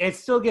it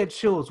still gets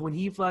chills when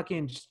he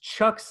fucking just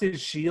chucks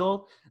his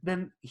shield,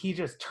 then he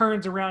just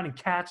turns around and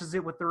catches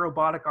it with the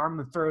robotic arm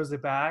and throws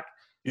it back.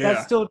 That's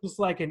Yeah. still just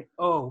like an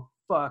oh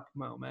fuck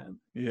moment.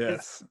 It's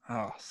Yes.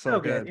 Oh, so so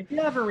good. good. If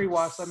you haven't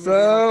rewatched that movie,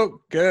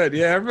 So good.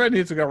 Yeah, everybody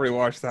needs to go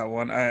rewatch that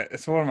one.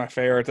 It's one of my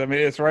favorites. I mean,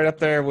 it's right up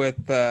there with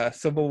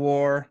Civil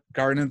War,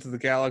 Guardians of the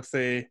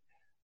Galaxy,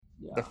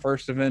 the yeah,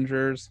 first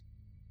Avengers.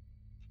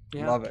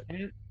 yeah, Love it.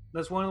 and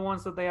that's one of the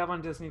ones that they have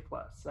on Disney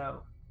Plus.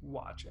 So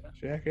watch it.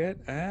 Check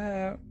it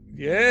out.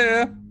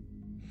 Yeah.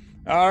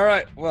 All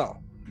right.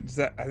 Well,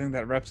 I think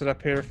that wraps it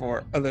up here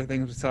for other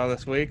things we saw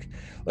this week.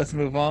 Let's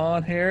move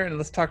on here and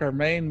let's talk our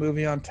main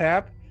movie on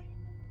tap,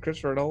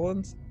 Christopher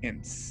Nolan's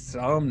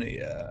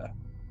Insomnia.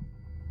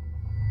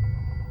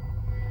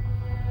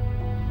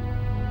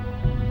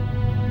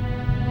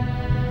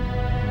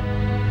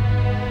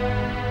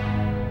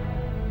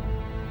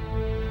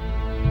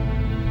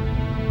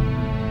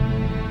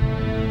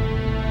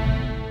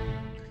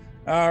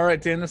 All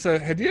right, Daniel. So,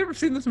 had you ever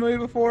seen this movie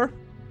before?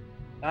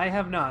 I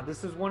have not.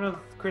 This is one of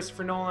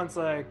Christopher Nolan's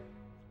like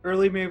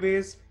early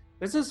movies.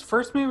 Is this his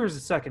first movie or is it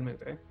second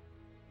movie?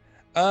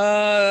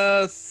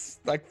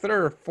 Like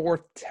third or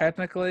fourth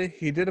technically.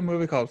 He did a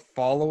movie called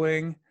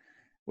Following,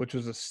 which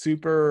was a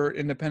super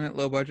independent,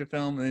 low budget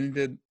film. And then he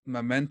did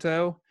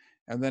Memento,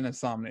 and then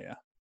Insomnia.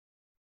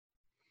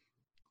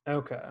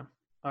 Okay.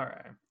 All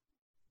right.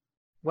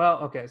 Well,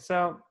 okay.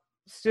 So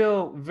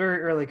still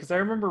very early because I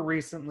remember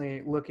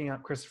recently looking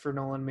up Christopher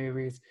Nolan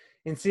movies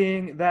and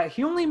seeing that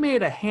he only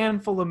made a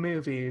handful of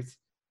movies.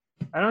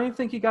 I don't even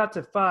think he got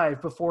to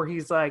 5 before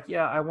he's like,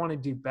 yeah, I want to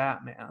do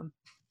Batman.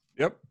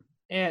 Yep.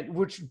 And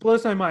which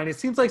blows my mind. It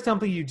seems like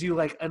something you do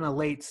like in a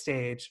late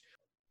stage.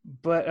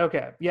 But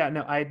okay. Yeah,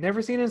 no, I had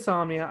never seen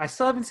Insomnia. I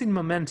still haven't seen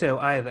Memento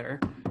either.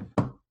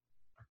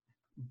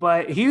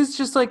 But he was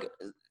just like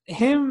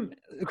him.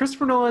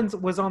 Christopher Nolan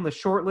was on the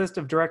short list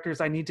of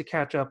directors I need to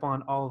catch up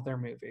on all of their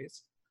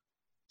movies.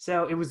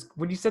 So it was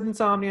when you said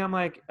Insomnia, I'm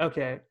like,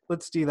 okay,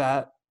 let's do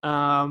that.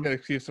 Got an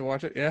excuse to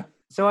watch it. Yeah.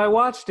 So I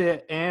watched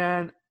it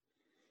and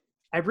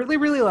I really,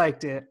 really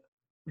liked it.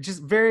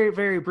 Just very,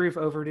 very brief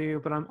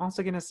overview, but I'm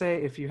also going to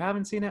say if you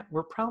haven't seen it,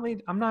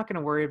 I'm not going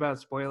to worry about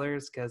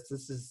spoilers because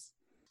this is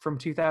from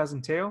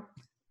 2002.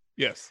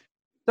 Yes.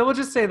 So we'll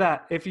just say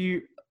that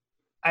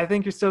I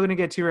think you're still going to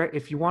get to it.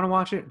 If you want to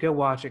watch it, go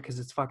watch it because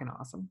it's fucking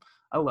awesome.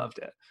 I loved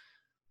it.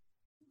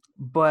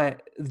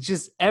 But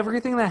just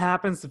everything that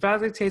happens, the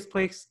fact that it takes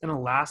place in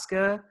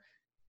Alaska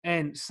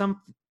and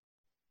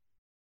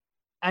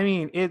I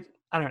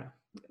don't know.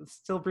 It's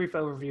still a brief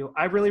overview.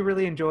 I really,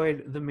 really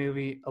enjoyed the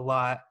movie a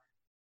lot.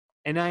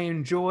 And I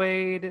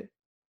enjoyed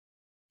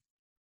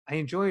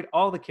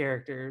all the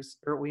characters,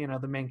 or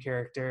the main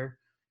character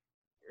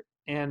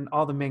and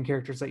all the main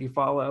characters that you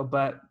follow.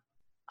 But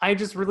I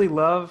just really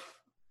love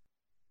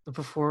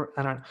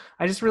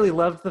I just really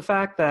loved the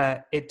fact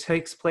that it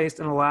takes place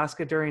in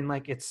Alaska during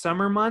like its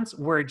summer months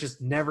where it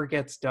just never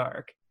gets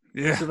dark.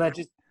 Yeah. So that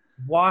just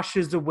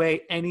washes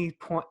away any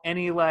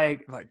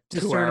like 2 hours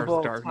discernible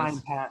of darkness.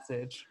 time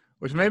passage.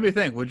 Which made me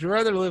think, would you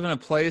rather live in a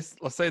place,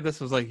 let's say this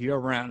was like year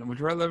round, would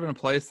you rather live in a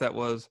place that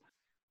was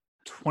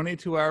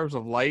 22 hours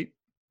of light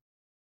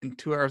and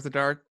 2 hours of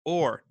dark,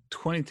 or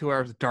 22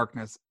 hours of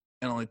darkness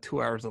and only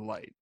 2 hours of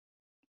light?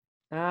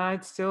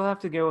 I'd still have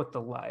to go with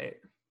the light.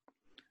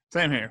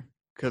 Same here,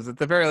 because at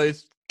the very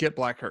least, get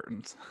black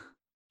curtains.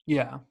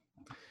 Yeah,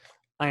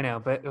 I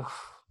know, but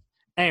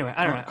anyway,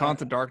 I don't know.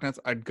 Constant darkness,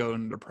 I'd go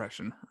into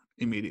depression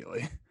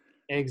immediately.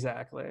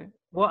 Exactly.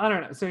 Well, I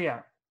don't know. So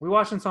yeah, we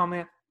watched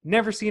Insomnia.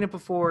 Never seen it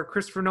before.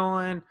 Christopher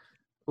Nolan.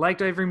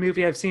 Liked every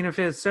movie I've seen of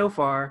his so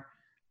far.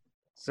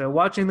 So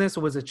watching this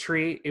was a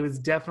treat. It was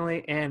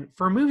definitely, and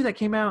for a movie that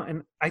came out,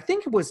 and I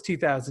think it was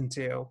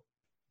 2002,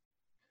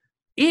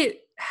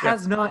 it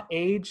has not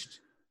aged.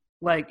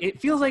 Like,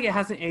 it feels like it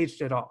hasn't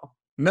aged at all.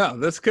 No,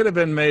 this could have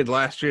been made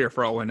last year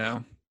for all we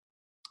know.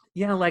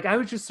 Yeah, like, I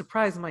was just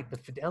surprised. I'm like, the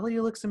fidelity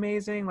looks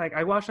amazing. Like,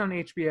 I watched it on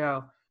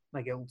HBO.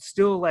 Like, it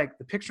still, like,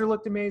 the picture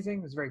looked amazing.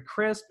 It was very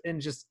crisp,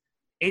 and just,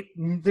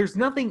 there's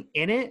nothing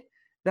in it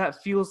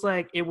that feels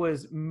like it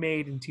was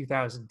made in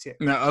 2002.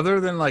 Now, other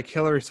than, like,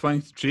 Hillary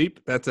Swank's Jeep,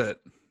 that's it.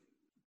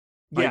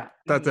 Like, Yeah,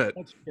 that's it.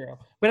 That's true.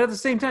 But at the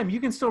same time, you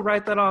can still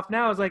write that off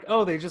now as like,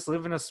 oh, they just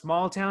live in a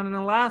small town in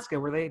Alaska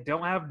where they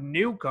don't have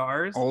new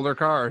cars. Older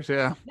cars,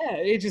 yeah. Yeah,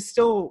 it just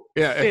still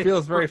it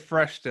feels very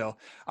fresh still.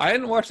 I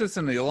hadn't watched this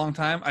in a long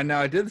time. I know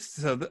I did.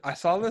 So I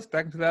saw this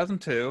back in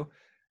 2002.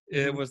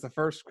 It was the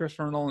first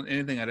Christopher Nolan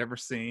anything I'd ever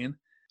seen.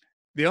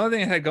 The only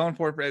thing it had going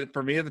for it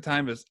for me at the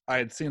time is I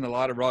had seen a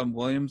lot of Robin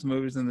Williams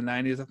movies in the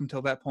 90s up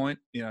until that point.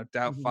 You know,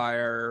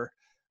 Doubtfire,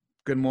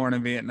 Good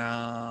Morning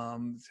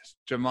Vietnam,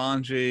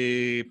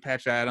 Jumanji,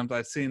 Patch Adams.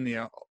 I'd seen,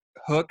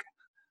 Hook.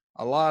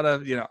 A lot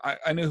of,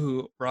 I knew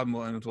who Robin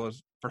Williams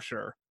was for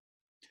sure.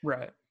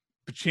 Right.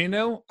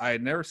 Pacino, I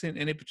had never seen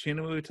any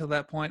Pacino movie till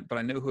that point, but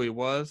I knew who he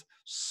was.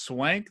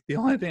 Swank, the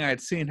only thing I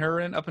had seen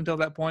her in up until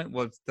that point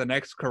was The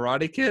Next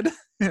Karate Kid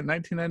in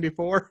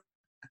 1994.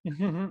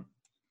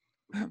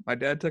 My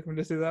dad took me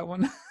to see that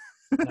one.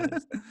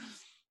 Nice.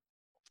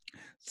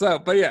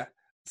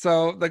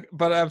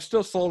 But I'm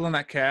still sold on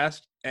that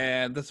cast.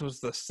 And this was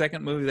the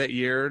second movie that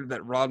year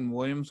that Robin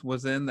Williams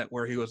was in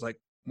where he was like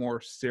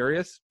more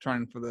serious,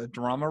 trying for the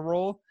drama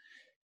role.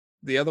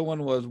 The other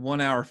one was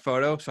 1 Hour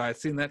Photo. So I'd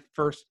seen that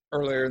first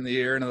earlier in the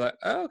year, and I thought,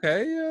 oh,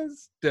 okay, yeah,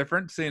 it's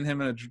different seeing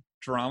him in a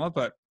drama,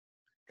 but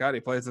God, he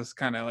plays this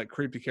kind of like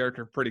creepy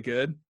character pretty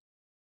good.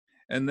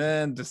 And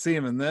then to see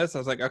him in this, I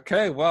was like,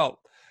 okay, well,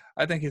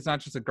 I think he's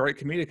not just a great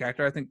comedic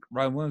actor. I think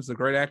Robin Williams is a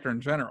great actor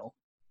in general.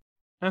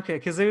 Okay,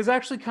 because it was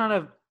actually kind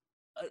of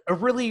a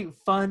really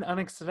fun,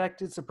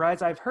 unexpected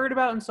surprise. I've heard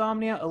about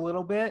Insomnia a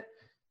little bit,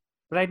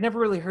 but I'd never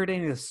really heard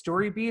any of the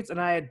story beats,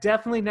 and I had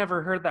definitely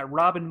never heard that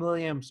Robin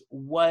Williams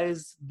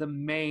was the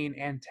main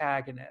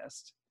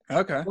antagonist.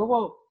 Okay.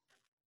 Well,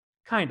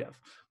 kind of.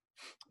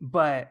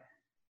 But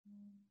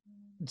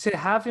to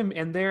have him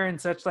in there in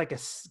such like a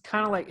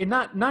kind of like, and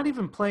not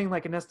even playing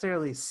like a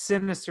necessarily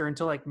sinister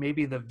until like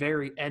maybe the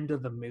very end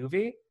of the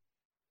movie.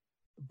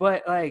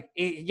 But like,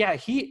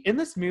 he in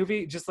this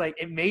movie, just like,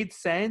 it made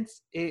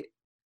sense. It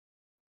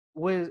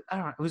was, I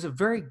don't know, it was a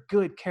very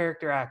good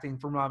character acting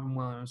from Robin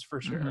Williams for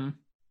sure. Mm-hmm.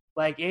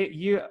 Like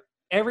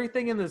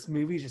everything in this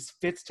movie just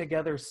fits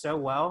together so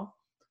well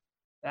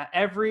that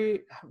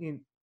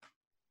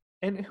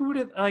and who would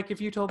have, like, if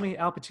you told me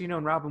Al Pacino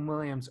and Robin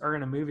Williams are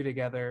in a movie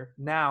together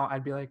now,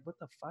 I'd be like, what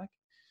the fuck?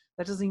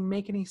 That doesn't even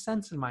make any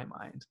sense in my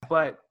mind.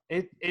 But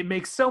it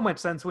makes so much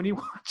sense when you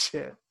watch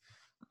it.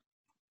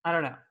 I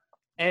don't know.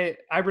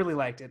 I really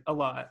liked it a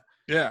lot.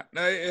 Yeah,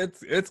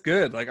 it's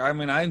good. Like, I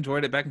mean, I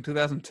enjoyed it back in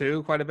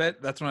 2002 quite a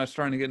bit. That's when I was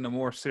starting to get into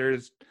more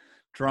serious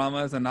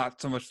dramas and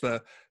not so much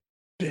the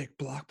big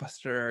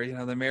blockbuster,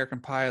 the American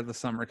Pie of the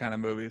summer kind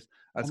of movies.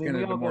 I was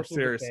getting into more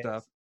serious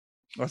stuff.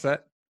 What's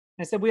that?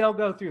 I said we all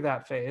go through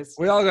that phase.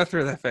 We all go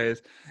through that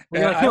phase.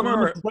 I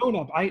remember grown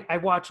up. I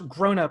watch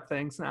grown up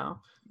things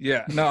now.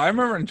 Yeah, no, I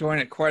remember enjoying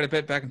it quite a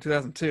bit back in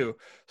 2002.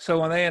 So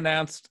when they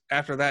announced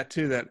after that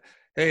too that,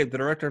 hey, the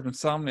director of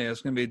Insomnia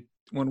is going to be,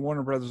 when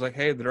Warner Brothers was like,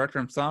 hey, the director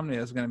of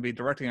Insomnia is going to be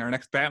directing our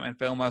next Batman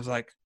film, I was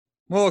like,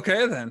 well,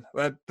 okay then.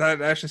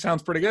 That actually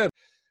sounds pretty good.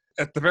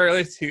 At the very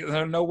least,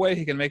 there's no way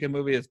he can make a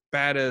movie as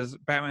bad as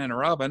Batman and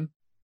Robin.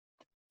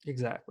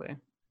 Exactly.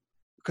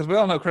 Because we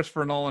all know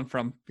Christopher Nolan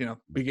from,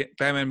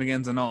 Batman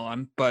Begins and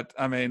on. But,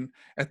 I mean,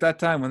 at that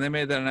time when they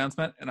made that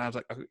announcement, and I was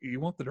like, oh, you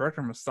want the director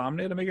of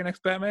Insomnia to make your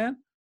next Batman?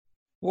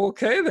 Well,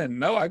 okay then.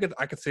 No, I could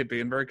see it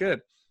being very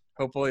good.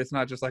 Hopefully it's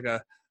not just like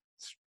a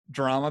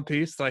drama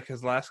piece like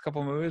his last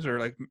couple movies, or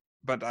like,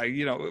 but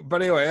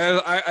anyway,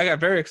 I got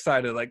very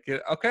excited. Like,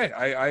 okay,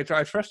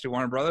 I trust you,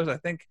 Warner Brothers. I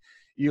think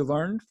you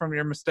learned from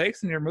your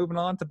mistakes and you're moving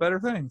on to better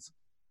things.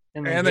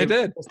 And they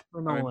did. I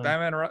mean,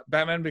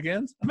 Batman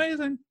Begins,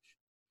 amazing.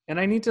 And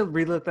I need to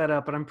relook that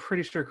up, but I'm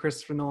pretty sure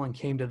Christopher Nolan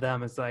came to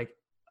them as like,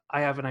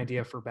 I have an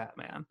idea for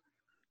Batman.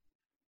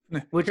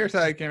 Here's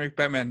how I can make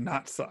Batman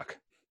not suck.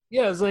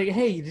 Yeah, it's like,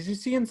 hey, did you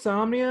see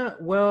Insomnia?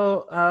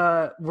 Well,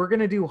 we're going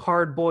to do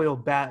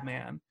hard-boiled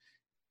Batman.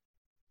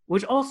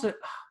 Which also,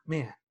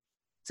 man.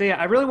 So yeah,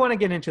 I really want to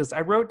get into this.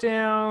 I wrote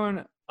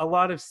down a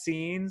lot of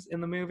scenes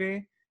in the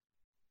movie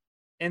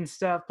and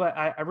stuff, but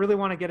I really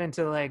want to get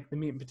into like the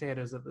meat and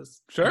potatoes of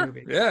this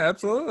movie. Yeah,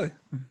 absolutely.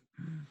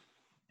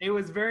 It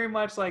was very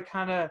much like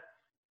kind of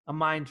a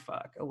mind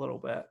fuck a little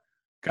bit.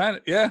 Kind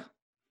of, yeah.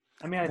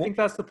 I mean, I think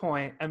that's the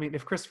point. I mean,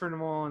 if Christopher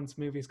Nolan's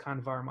movies kind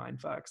of are mind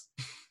fucks.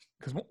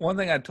 Because one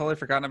thing I'd totally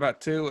forgotten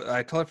about too,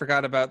 I totally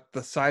forgot about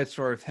the side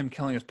story of him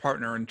killing his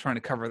partner and trying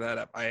to cover that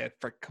up. I had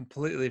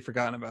completely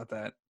forgotten about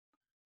that.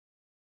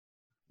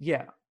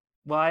 Yeah.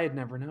 Well, I had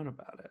never known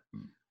about it.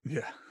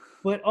 Yeah.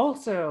 But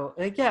also,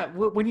 like, yeah,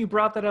 when you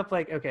brought that up,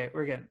 like, okay,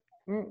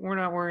 we're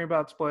not worrying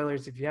about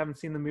spoilers. If you haven't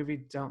seen the movie,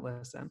 don't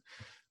listen.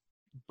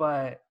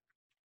 But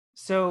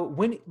so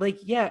when, like,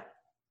 yeah,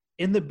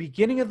 in the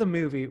beginning of the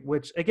movie,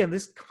 which again,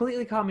 this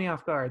completely caught me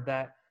off guard,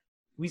 that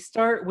we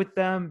start with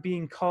them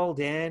being called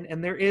in,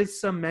 and there is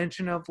some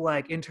mention of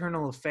like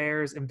internal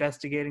affairs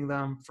investigating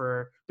them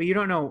but you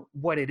don't know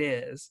what it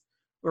is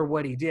or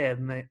what he did.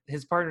 And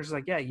his partner's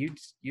like, yeah, you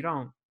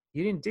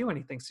didn't do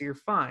anything, so you're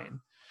fine.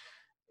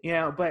 You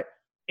know, but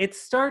it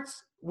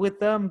starts with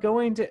them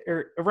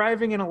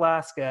arriving in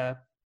Alaska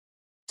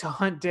to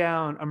hunt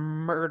down a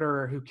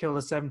murderer who killed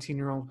a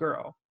 17-year-old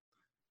girl.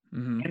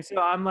 Mm-hmm. And so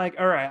I'm like,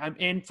 all right, I'm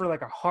in for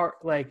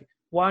like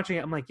watching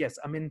it. I'm like, yes,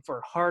 I'm in for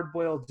a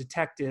hard-boiled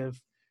detective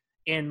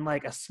in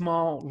like a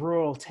small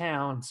rural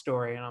town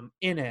story, and I'm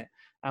in it.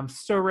 I'm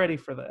so ready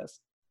for this.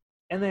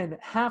 And then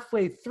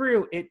halfway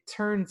through, it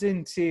turns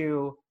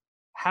into,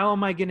 how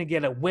am I going to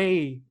get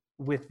away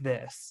with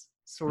this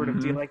sort of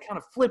deal? Like, kind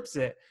of flips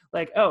it.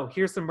 Like, oh,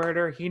 here's the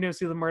murder. He knows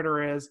who the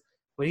murderer is,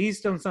 but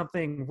he's done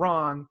something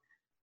wrong.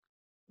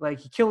 Like,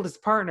 he killed his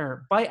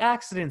partner by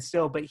accident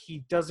still, but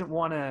he doesn't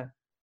want to,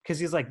 because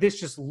he's like, this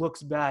just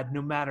looks bad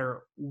no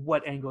matter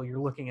what angle you're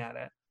looking at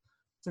it,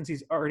 since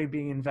he's already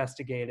being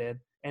investigated,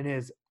 and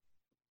his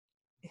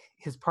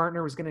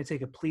partner was going to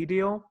take a plea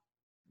deal.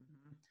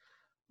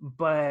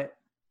 But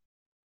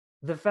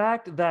the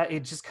fact that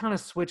it just kind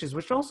of switches,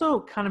 which also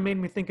kind of made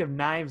me think of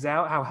Knives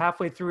Out, how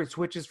halfway through it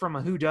switches from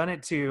a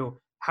whodunit to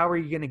how are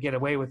you going to get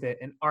away with it,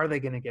 and are they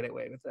going to get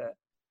away with it,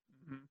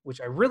 which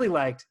I really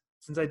liked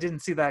since I didn't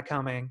see that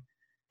coming.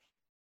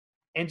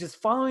 And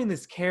just following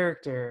this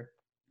character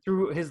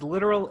through his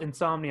literal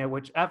insomnia,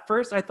 which at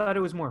first I thought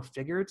it was more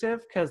figurative,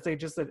 because they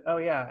just said, oh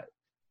yeah,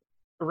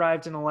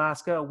 arrived in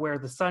Alaska where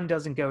the sun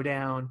doesn't go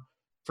down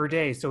for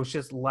days, so it's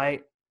just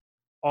light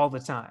all the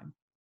time.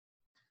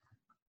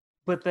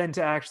 But then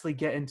to actually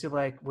get into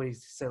like, what do you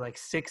say, like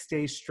 6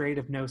 days straight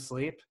of no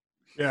sleep?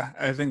 Yeah,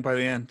 I think by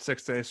the end,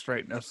 6 days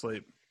straight, no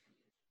sleep.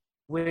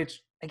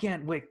 Which,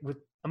 again, with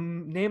a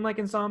name like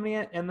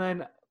Insomnia, and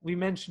then we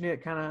mentioned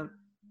it kind of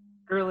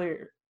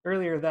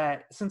earlier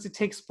that since it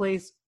takes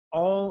place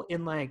all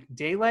in like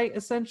daylight,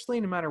 essentially,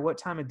 no matter what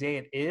time of day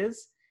it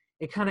is,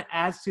 it kind of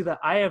adds to the,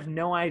 I have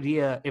no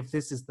idea if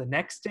this is the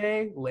next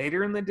day,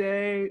 later in the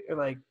day, or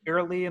like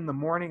early in the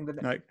morning.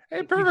 Like,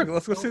 hey, perfect,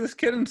 let's go see this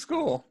kid in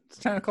school. It's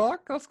 10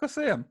 o'clock, let's go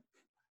see him.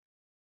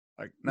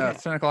 Like, no, yeah.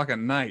 It's 10 o'clock at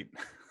night.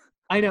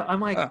 I know, I'm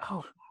like,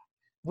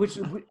 which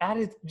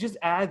just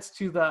adds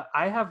to the,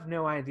 I have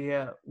no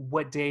idea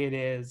what day it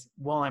is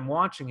while I'm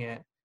watching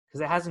it,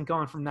 because it hasn't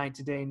gone from night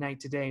to day,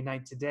 night to day,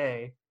 night to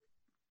day.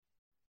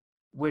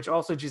 Which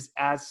also just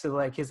adds to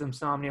like his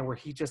insomnia, where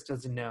he just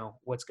doesn't know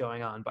what's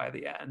going on by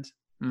the end.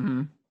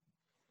 Mm-hmm.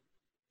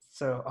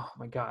 So, oh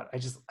my God,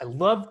 I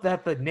love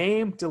that the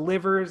name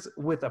delivers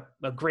with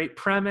a great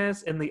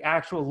premise, and the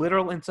actual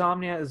literal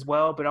insomnia as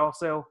well, but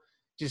also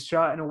just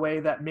shot in a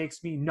way that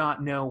makes me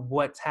not know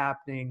what's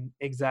happening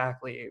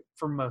exactly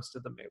for most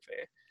of the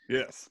movie.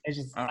 Yes. It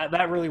just,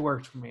 that really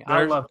worked for me.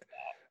 I love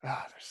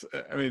that.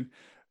 I mean,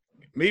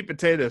 meat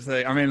potatoes,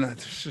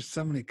 there's just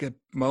so many good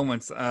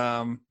moments.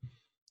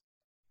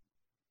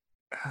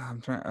 I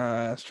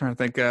was trying to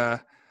think.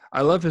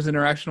 I love his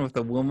interaction with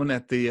the woman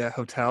at the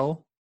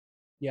hotel.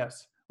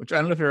 Yes. Which I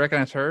don't know if you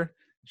recognize her.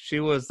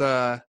 She was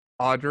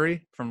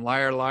Audrey from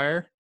Liar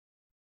Liar.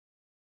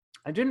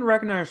 I didn't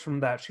recognize her from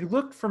that. She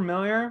looked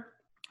familiar.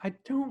 I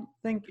don't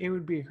think it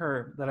would be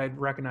her that I'd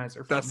recognize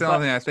her from. That's the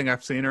only thing I think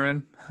I've seen her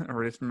in,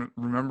 or just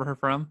remember her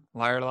from.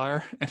 Liar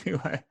Liar.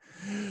 Anyway.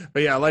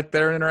 But yeah, I like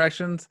their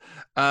interactions.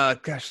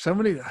 Gosh, so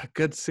many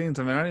good scenes.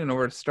 I mean, I don't even know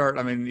where to start.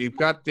 I mean, you've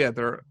got,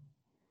 their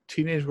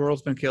teenage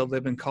girl's been killed.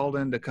 They've been called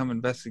in to come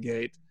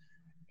investigate.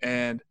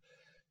 And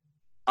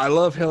I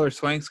love Hilary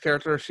Swank's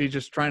character. She's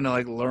just trying to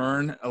like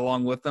learn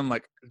along with them,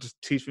 like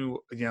just teach me,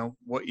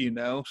 what you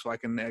know, so I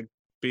can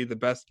be the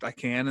best I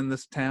can in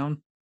this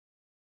town.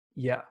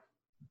 Yeah.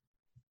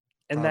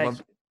 And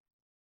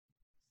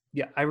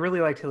I really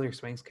liked Hilary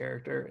Swank's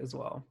character as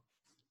well.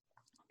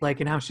 Like,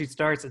 and how she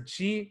starts, and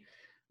she,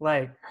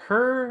 like,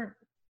 her,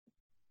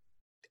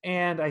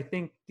 and I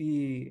think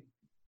the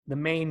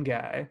main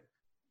guy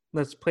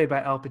that's played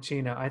by Al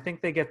Pacino, I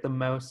think they get the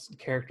most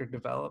character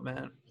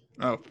development.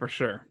 Oh, for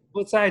sure.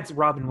 Besides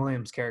Robin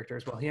Williams' character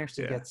as well. He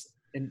actually gets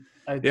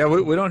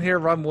we don't hear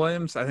Robin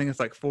Williams. I think it's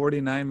like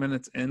 49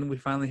 minutes in, we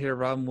finally hear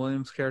Robin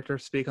Williams' character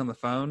speak on the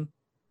phone.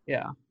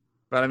 Yeah.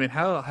 But I mean,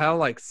 how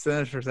like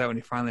sinister is that when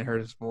you finally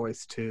heard his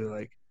voice too?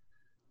 Like,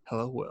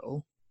 hello,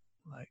 Will.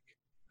 Like,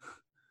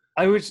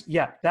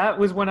 that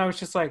was when I was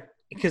just like,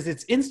 because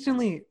it's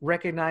instantly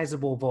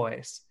recognizable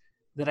voice.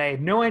 that I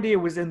had no idea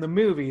was in the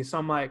movie. So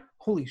I'm like,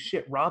 holy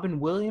shit, Robin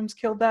Williams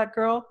killed that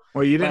girl.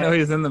 Well, you didn't But know he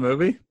was in the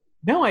movie?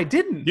 no, I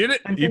didn't. You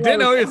didn't. You Until I didn't was,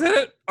 know he was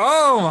in it?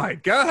 Oh my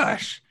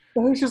gosh! I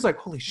was just like,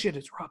 holy shit,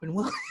 it's Robin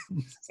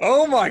Williams.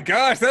 Oh my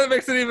gosh! That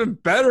makes it even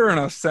better in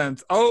a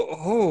sense.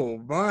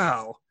 Oh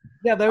wow!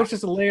 Yeah, that was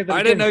just a layer that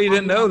I didn't know you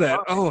didn't know that.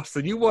 Oh, so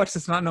you watched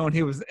this not knowing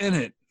he was in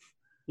it?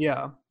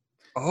 Yeah.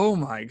 Oh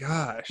my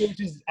gosh! It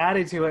just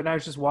added to it, and I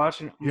was just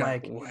watching. I'm Yeah.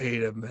 like,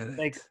 Wait a minute.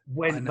 like I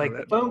when know like the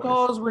that phone voice.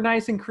 calls were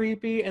nice and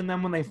creepy, and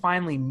then when they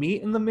finally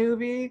meet in the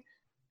movie,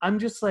 I'm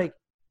just like,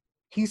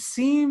 he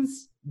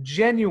seems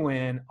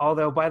genuine.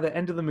 Although by the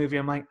end of the movie,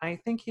 I'm like, I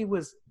think he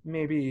was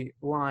maybe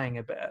lying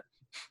a bit.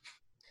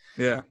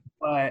 Yeah.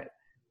 But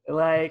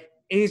like,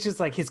 it's just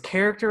like his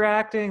character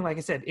acting. Like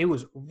I said, it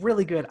was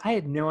really good. I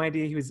had no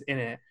idea he was in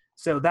it,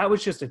 so that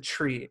was just a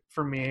treat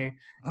for me.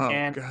 Oh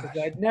And gosh.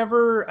 I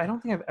don't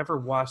think I've ever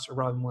watched a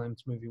Robin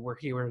Williams movie where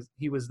he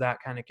was that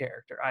kind of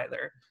character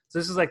either. So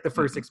this is like the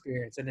first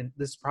experience, and then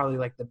this is probably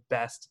like the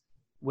best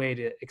way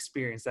to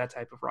experience that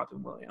type of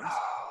Robin Williams.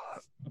 Oh,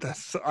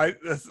 that's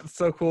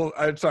so cool.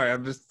 I'm sorry.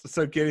 I'm just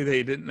so giddy that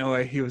you didn't know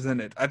he was in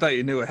it. I thought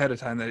you knew ahead of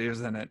time that he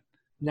was in it.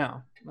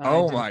 No. I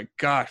Oh didn't. my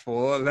gosh.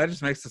 Well, that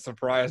just makes the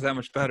surprise that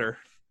much better.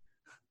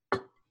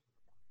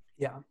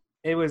 Yeah.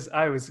 I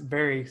was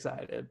very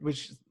excited,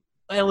 which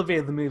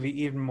elevated the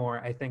movie even more,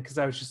 I think, because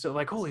I was just so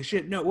like, holy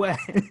shit, no way.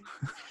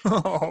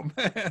 Oh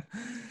man.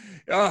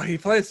 Oh, he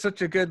plays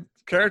such a good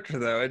character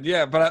though. And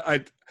yeah, but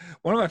I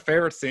one of my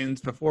favorite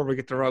scenes before we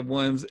get to Rob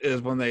Williams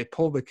is when they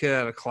pull the kid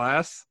out of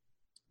class.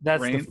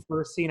 That's Rain- the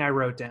first scene I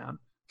wrote down.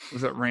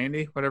 Was it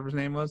Randy, whatever his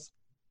name was?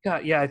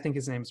 God, yeah, I think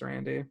his name's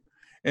Randy.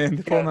 And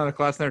they pull him out of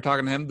class and they're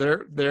talking to him.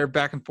 Their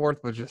back and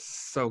forth was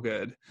just so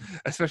good.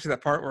 Especially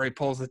that part where he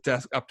pulls the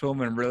desk up to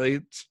him and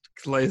really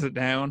lays it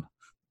down.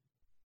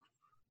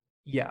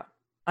 Yeah.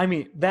 I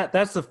mean,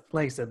 that's the,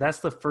 like I said, that's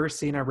the first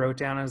scene I wrote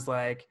down as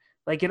like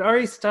it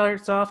already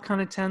starts off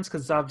kind of tense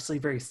because it's obviously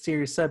very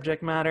serious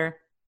subject matter.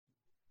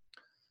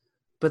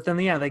 But then,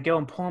 yeah, they go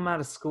and pull him out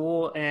of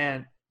school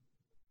and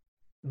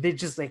they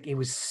just like, it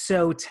was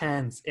so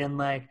tense. And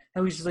like,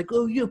 I was just like,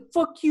 oh, yeah,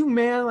 fuck you,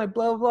 man. Like,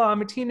 blah, blah,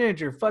 I'm a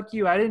teenager. Fuck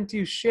you. I didn't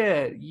do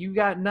shit. You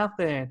got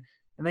nothing.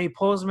 And then he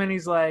pulls him and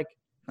he's like,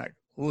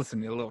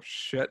 Listen, you little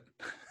shit.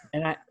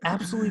 and I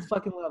absolutely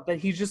fucking love that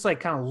he just like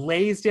kind of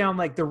lays down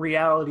like the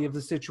reality of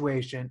the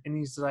situation. And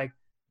he's like,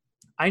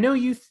 I know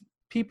you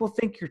people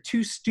think you're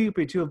too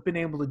stupid to have been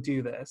able to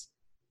do this,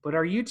 but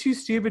are you too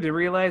stupid to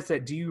realize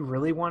that do you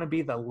really want to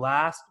be the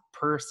last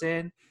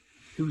person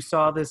who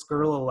saw this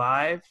girl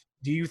alive?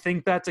 Do you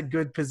think that's a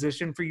good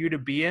position for you to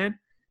be in?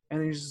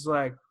 And he's just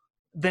like,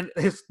 then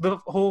the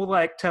whole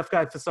like tough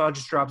guy facade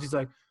just drops. He's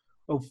like,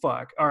 oh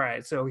fuck. All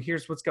right. So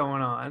here's what's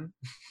going on.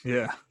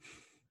 Yeah.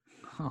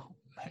 Oh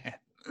man.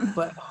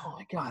 But oh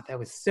my god, that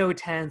was so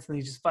tense. And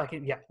he just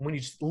fucking, yeah, when he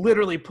just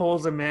literally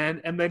pulls him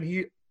in, and then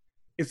he,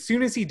 as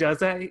soon as he does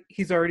that,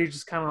 he's already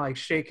just kind of like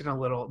shaking a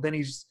little. Then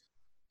he just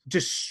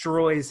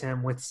destroys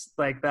him with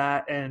like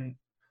that. And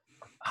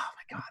oh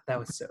my god, that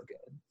was so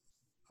good.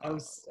 That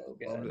was so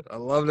good. I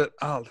loved it.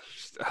 Oh,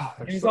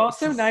 It was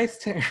also nice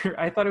to,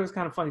 I thought it was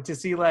kind of funny to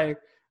see like,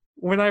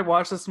 when I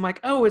watched this, I'm like,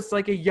 oh, it's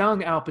like a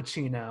young Al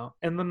Pacino.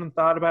 And then I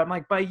thought about it, I'm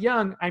like, by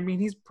young, I mean,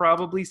 he's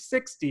probably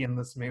 60 in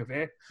this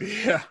movie.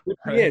 Yeah.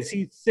 Right. He is.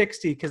 He's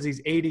 60 because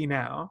he's 80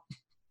 now.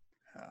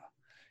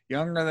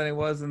 Younger than he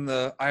was in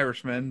The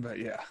Irishman, but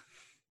yeah.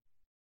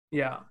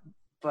 Yeah.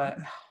 But,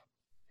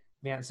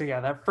 man, so yeah,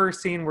 that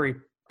first scene where he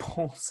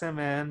pulls him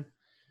in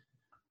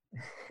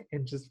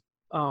and just,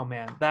 oh,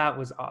 man, that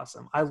was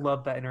awesome. I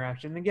love that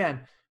interaction. And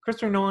again,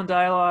 Christopher Nolan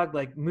dialogue,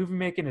 like movie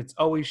making, it's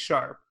always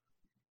sharp.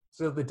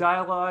 So the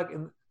dialogue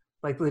and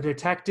like the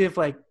detective,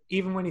 like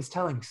even when he's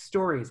telling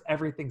stories,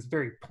 everything's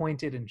very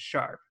pointed and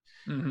sharp.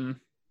 Mm-hmm.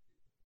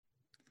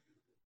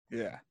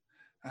 Yeah.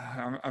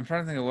 I'm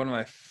trying to think of one of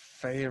my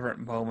favorite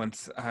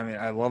moments. I mean,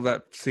 I love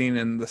that scene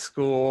in the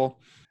school.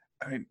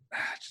 I mean,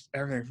 just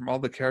everything from all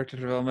the character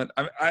development.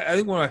 I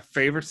think one of my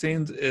favorite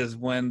scenes is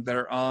when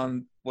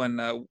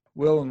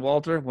Will and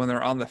Walter, when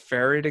they're on the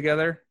ferry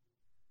together.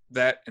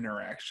 That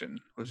interaction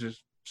was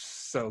just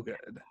so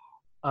good.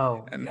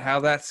 Oh, and yeah. how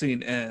that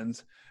scene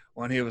ends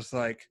when he was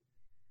like,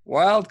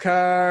 wild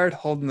card,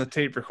 holding the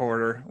tape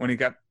recorder when he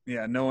got,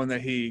 knowing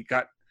that he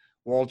got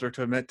Walter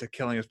to admit to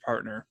killing his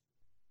partner.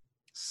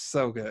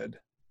 So good.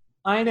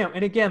 I know.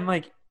 And again,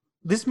 like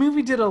this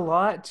movie did a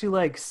lot to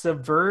like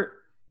subvert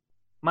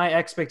my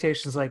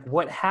expectations. Like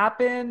what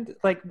happened,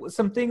 like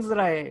some things that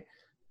I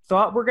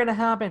thought were going to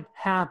happen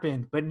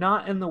happened, but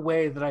not in the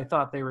way that I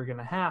thought they were going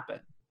to happen.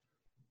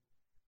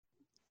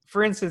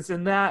 For instance,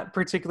 in that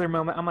particular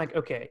moment, I'm like,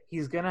 okay,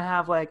 he's going to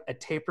have like a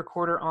tape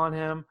recorder on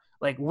him.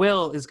 Like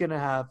Will is going to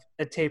have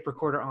a tape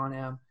recorder on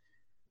him.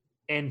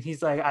 And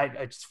he's like,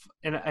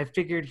 I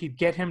figured he'd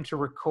get him to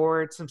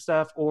record some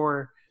stuff,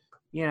 or,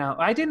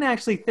 I didn't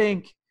actually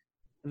think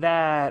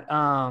that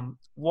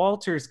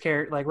Walter's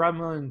character, like Robin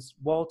Williams'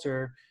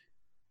 Walter,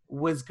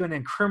 was going to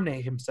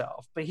incriminate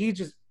himself, but he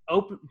just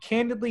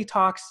candidly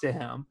talks to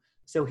him.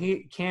 So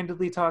he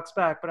candidly talks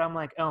back. But I'm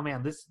like, oh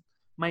man, this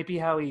might be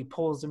how he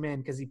pulls him in,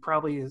 because he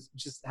probably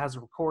just has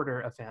a recorder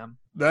of him.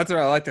 That's what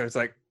I like there. It's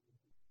like,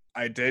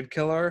 I did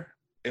kill her.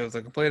 It was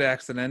a complete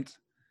accident.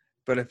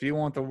 But if you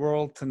want the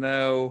world to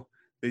know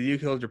that you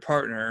killed your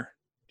partner,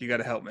 you got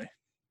to help me.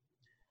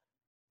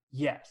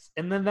 Yes.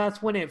 And then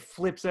that's when it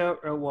flips out.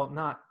 Or, well,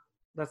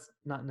 that's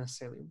not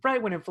necessarily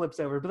right when it flips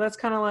over, but that's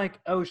kind of like,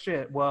 oh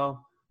shit.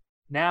 Well,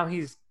 now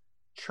he's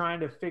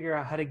trying to figure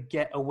out how to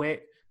get away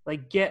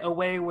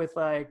with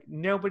like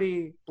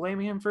nobody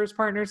blaming him for his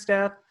partner's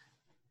death,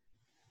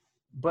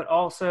 but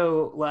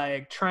also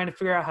like trying to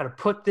figure out how to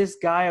put this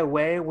guy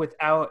away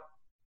without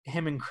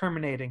him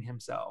incriminating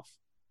himself.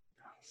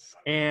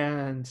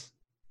 And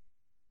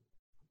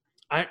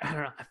I don't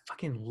know, I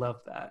fucking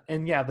love that.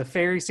 And yeah, the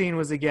ferry scene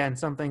was again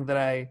something that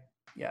I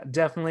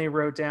definitely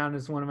wrote down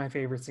as one of my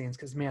favorite scenes,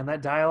 because man,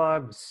 that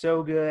dialogue was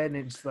so good, and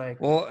it's like,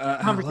 well,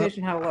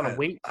 conversation had a lot of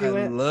weight to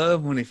it. I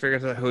love when he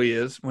figures out who he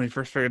is. When he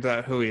first figures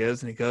out who he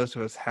is, and he goes to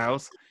his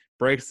house,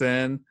 breaks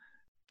in,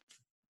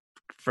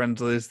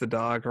 friendlies the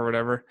dog or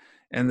whatever,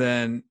 and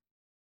then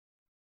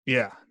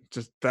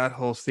just that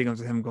whole sequence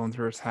of him going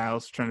through his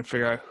house, trying to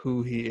figure out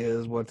who he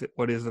is,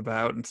 what he's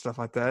about, and stuff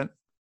like that.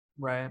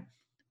 Right.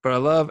 But I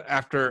love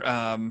after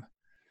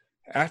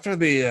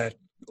the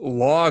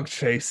log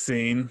chase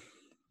scene,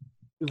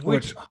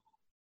 which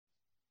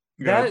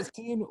that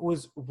scene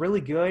was really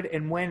good.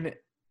 And when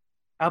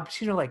Al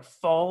Pacino like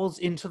falls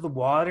into the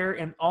water,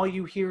 and all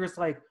you hear is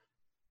like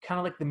kind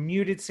of like the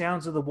muted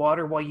sounds of the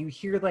water, while you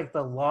hear like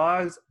the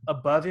logs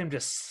above him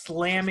just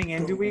slamming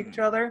into each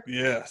other.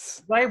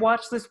 Yes. I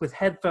watched this with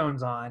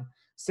headphones on,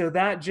 so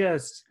that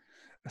just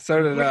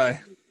so did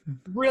I.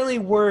 Really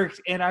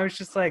worked, and I was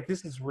just like,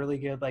 this is really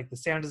good. Like the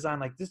sound design,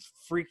 like this is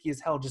freaky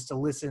as hell just to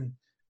listen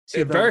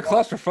to. Very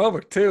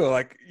claustrophobic too.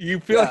 Like you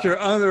feel like you're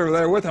under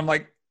there with him,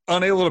 like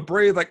unable to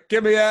breathe, like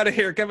get me out of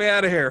here, get me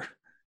out of here.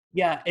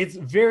 Yeah, it's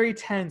very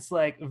tense,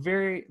 like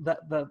very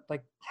the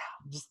like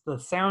just the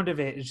sound of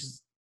it is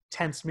just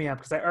tensed me up,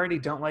 because I already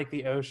don't like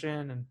the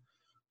ocean and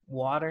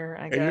water,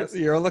 I guess.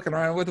 You're looking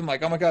around with him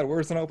like, oh my god,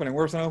 where's an opening,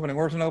 where's an opening,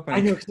 where's an opening?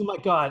 I know, because oh my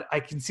god,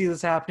 I can see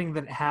this happening.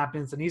 Then it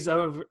happens, and he's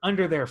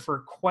under there for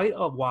quite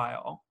a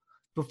while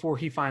before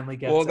he finally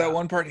gets that out.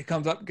 one part, he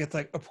comes up, gets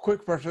like a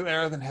quick burst of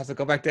air, then has to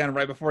go back down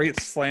right before he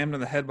gets slammed in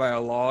the head by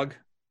a log.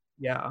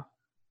 Yeah.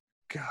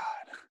 God.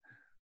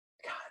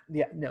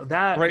 Yeah, no,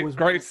 that was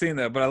great scene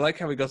though. But I like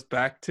how he goes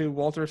back to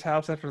Walter's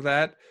house after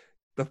that.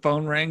 The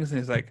phone rings, and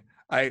he's like,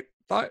 I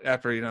thought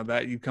after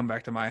that you'd come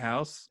back to my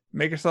house,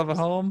 make yourself at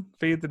home,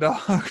 feed the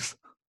dogs.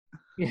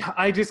 Yeah,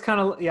 I just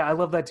kind of I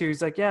love that too.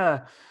 He's like,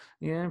 yeah,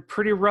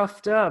 pretty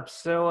roughed up.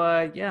 So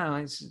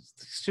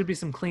should be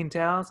some clean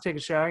towels, take a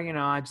shower.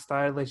 I just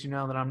thought I'd let you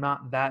know that I'm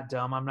not that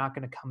dumb. I'm not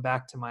going to come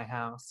back to my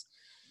house.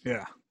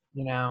 Yeah.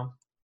 Yeah.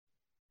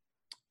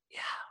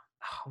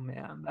 Oh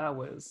man, that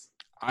was.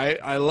 I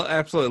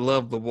absolutely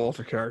love the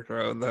Walter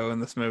character though in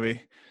this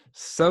movie.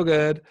 So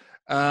good.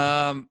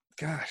 I'm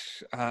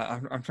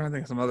trying to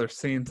think of some other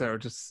scenes that were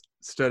just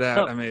stood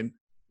out. I mean,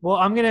 well,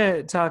 I'm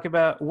gonna talk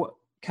about what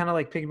kind of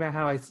like picking about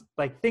how I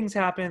like things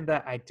happen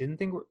that I didn't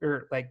think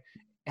or like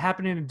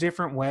happen in a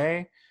different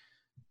way.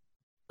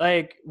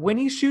 Like when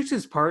he shoots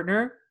his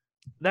partner,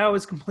 that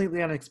was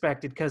completely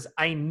unexpected, because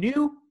I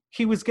knew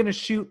he was gonna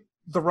shoot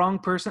the wrong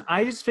person.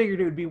 I just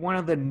figured it would be one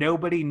of the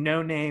nobody,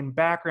 no name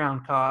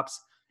background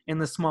cops in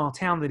the small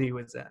town that he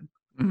was in.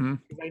 Mm-hmm.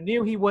 I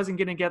knew he wasn't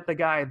going to get the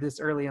guy this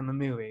early in the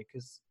movie,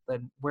 because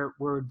then where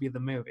would be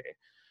the movie?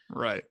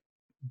 Right.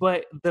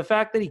 But the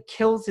fact that he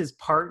kills his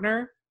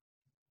partner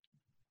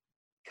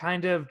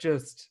kind of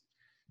just,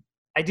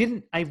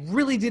 I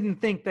really didn't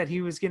think that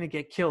he was going to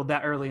get killed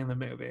that early in the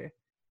movie.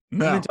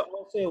 No.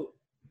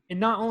 And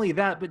not only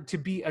that, but to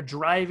be a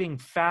driving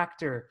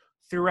factor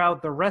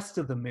throughout the rest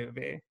of the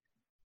movie.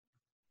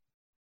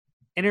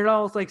 And it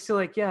all is like, so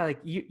like, yeah, like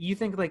you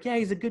think like, yeah,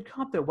 he's a good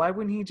cop though. Why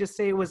wouldn't he just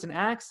say it was an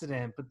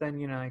accident? But then,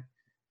 like,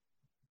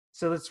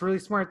 so that's really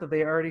smart that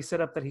they already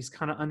set up that he's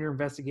kind of under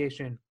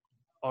investigation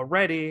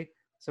already.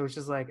 So it's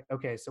just like,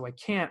 okay, so I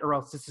can't, or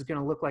else this is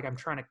going to look like I'm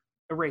trying to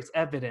erase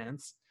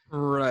evidence.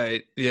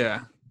 Right.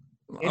 Yeah.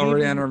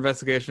 Already under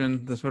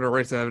investigation. This would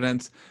erase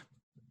evidence.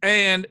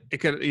 And it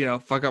could,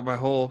 fuck up my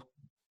whole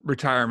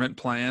retirement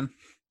plan.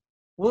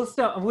 Well,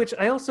 so, which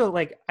I also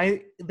like,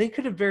 they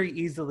could have very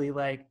easily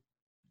like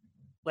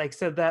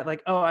said that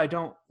like, oh, I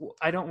don't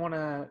want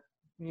to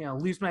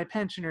lose my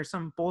pension or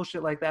some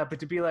bullshit like that, but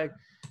to be like,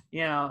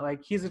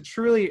 like he's a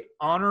truly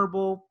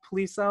honorable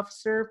police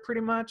officer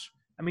pretty much.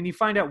 I mean, you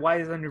find out why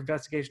he's under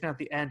investigation at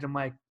the end. I'm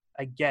like,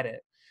 I get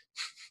it.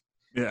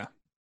 Yeah.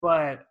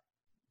 But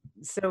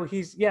so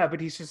he's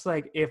just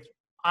like, if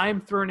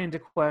I'm thrown into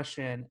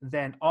question,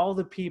 then all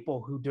the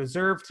people who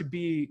deserve to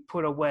be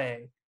put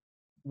away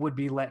could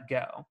be let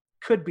go.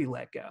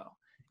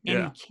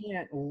 And you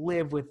can't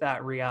live with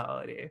that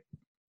reality.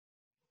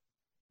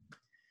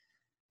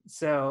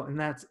 So, and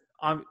that's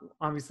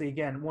obviously,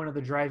 again, one of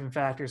the driving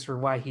factors for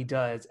why he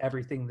does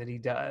everything that he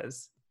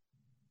does.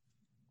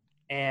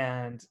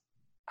 And,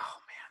 oh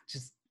man,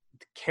 just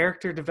the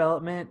character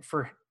development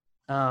for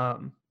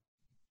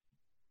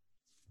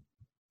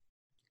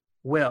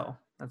Will.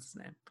 That's his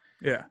name.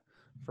 Yeah,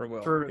 for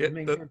Will. For Yeah, the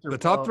main the, character, the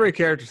top Will. three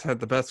characters had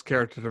the best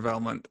character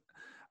development.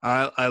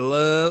 I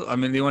love. I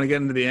mean, do you want to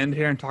get into the end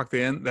here and talk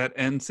that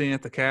end scene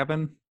at the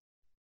cabin?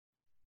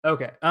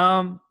 Okay.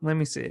 Let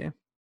me see.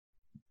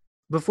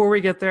 Before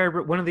we get there,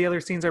 one of the other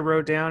scenes I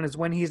wrote down is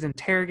when he's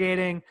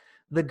interrogating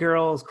the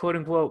girl's quote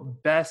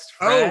unquote best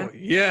friend. Oh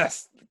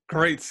yes,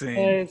 great scene.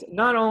 Is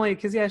not only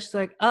because yeah, she's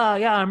like, oh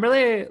yeah, I'm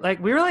really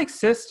like we were like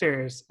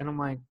sisters, and I'm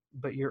like,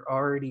 but you're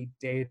already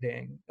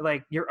dating,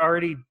 like you're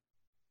already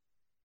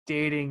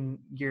dating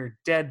your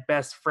dead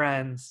best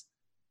friend's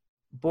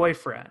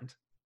boyfriend.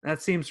 That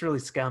seems really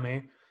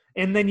scummy.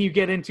 And then you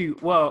get into,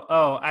 whoa,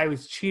 oh, I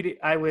was cheating,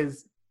 I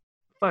was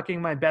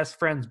fucking my best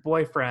friend's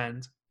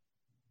boyfriend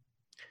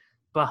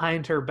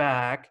behind her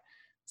back.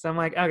 So I'm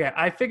like, okay,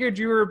 I figured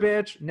you were a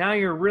bitch. Now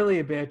you're really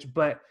a bitch.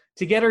 But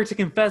to get her to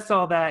confess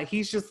all that,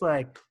 he's just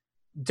like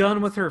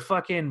done with her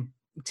fucking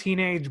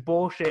teenage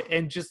bullshit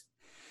and just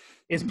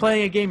is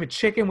playing a game of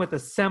chicken with a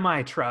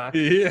semi truck.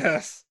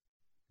 Yes.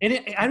 And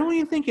I don't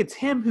even think it's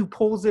him who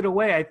pulls it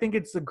away. I think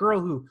it's the girl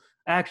who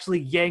actually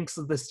yanks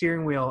the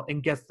steering wheel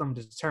and gets them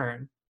to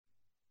turn.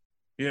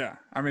 Yeah.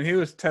 I mean, he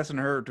was testing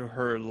her to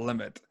her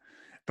limit.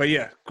 But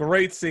yeah,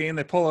 great scene.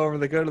 They pull over,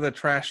 they go to the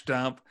trash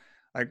dump.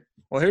 Like,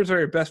 well, here's where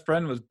your best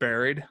friend was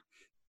buried.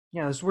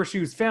 Yeah, this is where she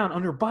was found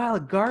under a pile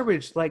of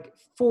garbage like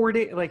 4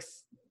 days, like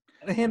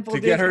a handful to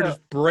of days get her ago. to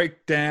just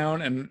break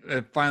down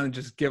and finally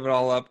just give it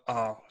all up.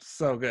 Oh,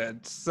 so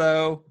good.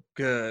 So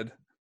good.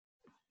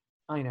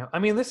 I know. I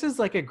mean, this is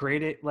like a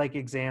great like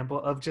example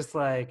of just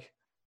like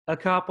a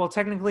couple,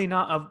 technically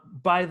not of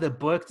by the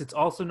books. It's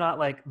also not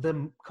like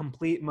the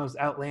complete most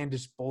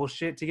outlandish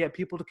bullshit to get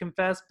people to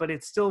confess, but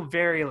it's still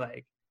very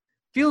like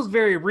feels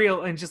very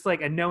real and just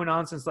like a no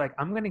nonsense. Like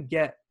I'm gonna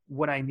get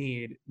what I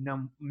need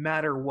no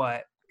matter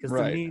what.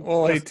 Right.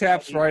 Well, he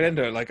taps right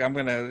into it. Like I'm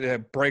gonna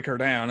break her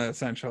down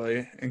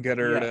essentially and get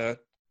her to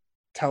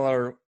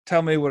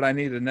tell me what I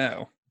need to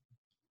know.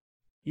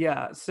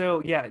 Yeah.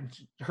 So yeah,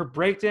 her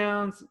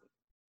breakdowns.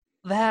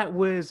 That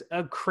was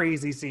a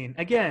crazy scene.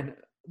 Again,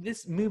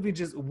 this movie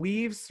just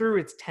weaves through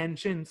its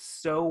tension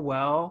so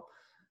well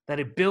that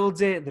it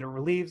builds it, that it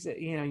relieves it.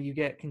 You know, you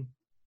get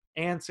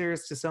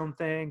answers to some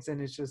things,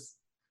 and it's just,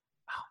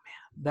 oh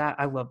man, that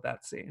I love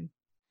that scene.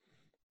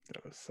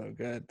 That was so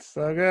good,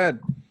 so good.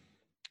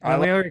 I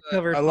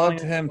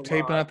loved him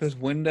taping up his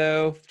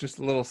window. Just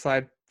a little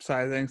side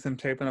things. Him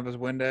taping up his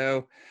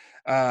window.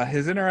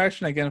 His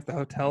interaction again with the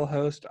hotel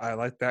host. I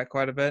like that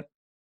quite a bit.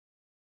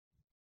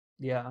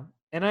 Yeah.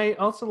 And I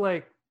also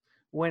like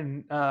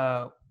when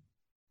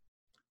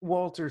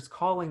Walter's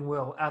calling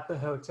Will at the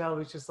hotel.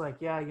 He's just like,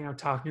 yeah, you know,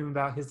 talking to him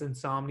about his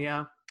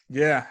insomnia.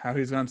 Yeah, how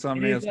he's got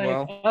insomnia as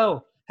well.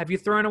 Oh, have you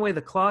thrown away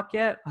the clock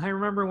yet? I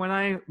remember when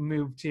I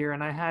moved here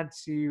and I had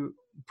to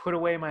put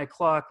away my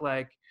clock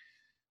like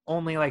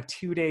only like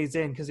 2 days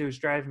in because it was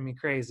driving me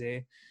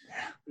crazy.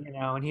 You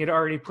know, and he had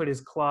already put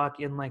his clock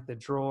in like the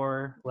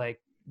drawer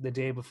like the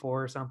day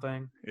before or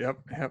something. Yep.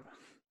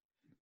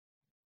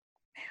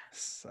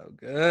 So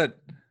good.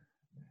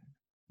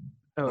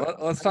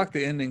 Let's talk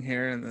the ending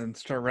here and then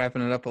start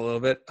wrapping it up a little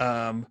bit.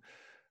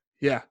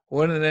 Yeah,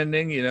 what an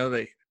ending. You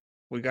know,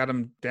 we got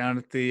him down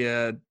at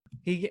the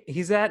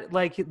he's at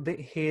like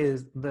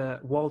the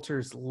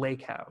Walter's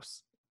lake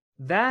house.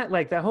 That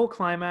like that whole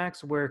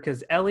climax where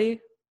because Ellie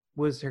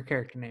was her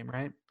character name,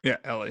 right? Yeah,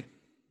 Ellie.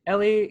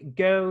 Ellie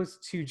goes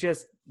to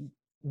just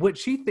what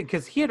she thinks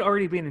because he had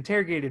already been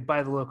interrogated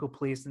by the local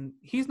police and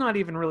he's not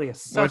even really a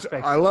suspect.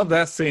 Which I love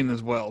that scene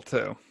as well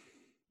too.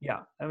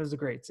 Yeah, that was a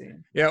great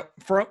scene. Yeah,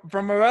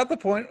 from about the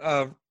point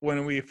of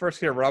when we first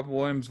hear Robin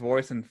Williams'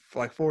 voice and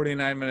like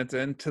 49 minutes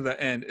in to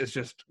the end is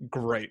just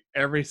great.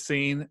 Every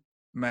scene,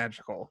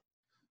 magical.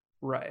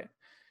 Right.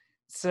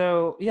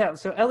 So, yeah,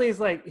 so Ellie's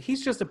like,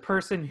 he's just a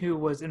person who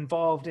was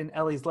involved in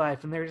Ellie's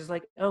life, and they're just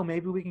like, oh,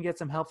 maybe we can get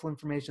some helpful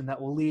information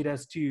that will lead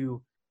us to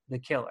the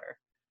killer.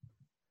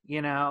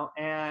 You know,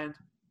 and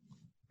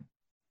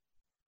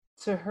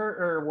to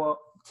her,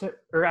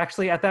 or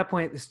actually at that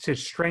point is to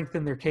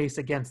strengthen their case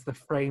against the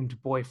framed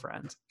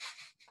boyfriend.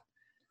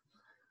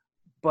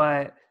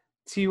 But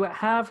to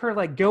have her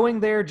like going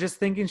there just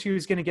thinking she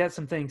was going to get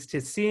some things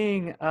to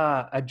seeing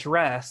a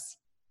dress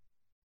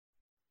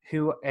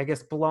who I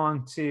guess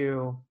belonged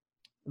to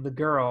the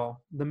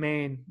girl, the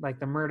main, like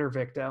the murder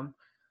victim.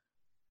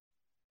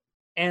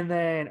 And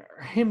then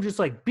him just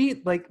like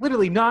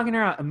literally knocking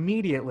her out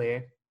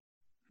immediately.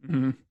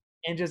 Mm-hmm.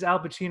 And just Al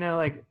Pacino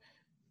like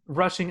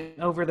rushing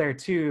over there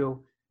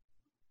too.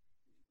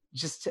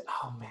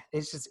 Oh man,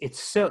 it's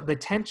so the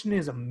tension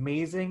is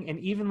amazing. And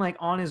even like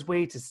on his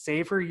way to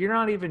save her, you're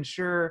not even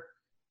sure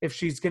if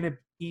she's gonna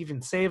even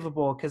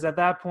savable because at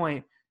that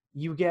point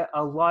you get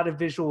a lot of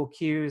visual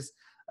cues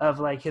of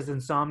like his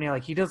insomnia.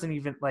 Like he doesn't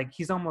even like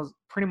he's almost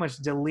pretty much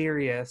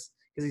delirious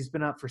because he's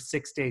been up for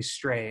 6 days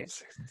straight.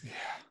 Yeah.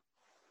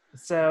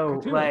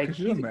 So could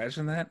you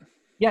imagine that?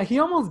 Yeah, he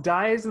almost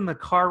dies in the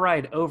car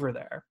ride over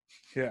there.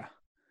 Yeah.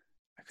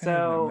 I couldn't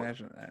even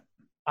imagine that.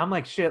 I'm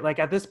like, shit, like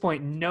at this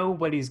point,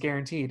 nobody's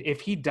guaranteed.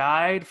 If he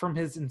died from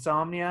his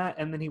insomnia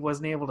and then he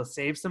wasn't able to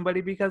save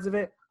somebody because of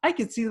it, I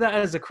could see that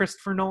as a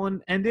Christopher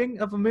Nolan ending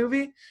of a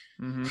movie.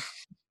 Mm-hmm.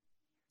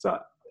 So,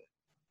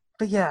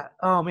 but yeah,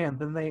 oh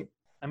man,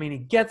 I mean, he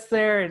gets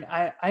there, and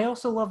I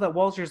also love that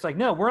Walter's like,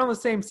 no, we're on the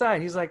same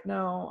side. He's like,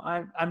 no,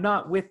 I'm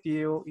not with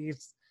you.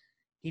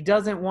 He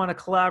doesn't want to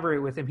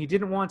collaborate with him. He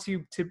didn't want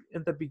to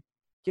at the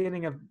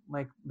beginning of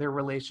like their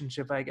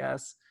relationship, I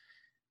guess.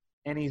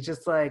 And he's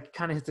just like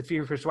kind of hits the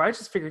fever pitch. Where I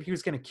just figured he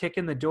was going to kick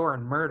in the door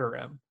and murder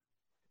him.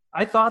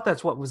 I thought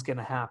that's what was going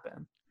to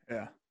happen.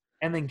 Yeah.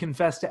 And then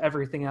confess to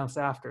everything else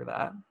after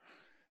that.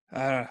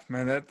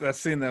 Man, that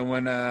scene that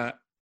when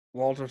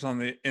Walter's in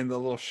the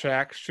little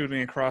shack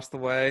shooting across the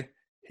way,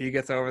 he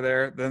gets over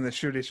there, then they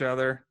shoot each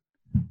other.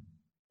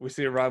 We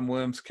see Robin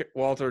Williams,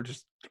 Walter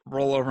just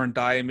roll over and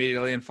die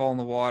immediately and fall in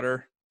the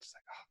water. It's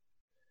like, oh.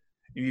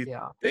 You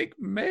think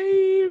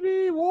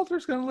maybe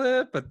Walter's gonna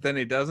live, but then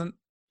he doesn't.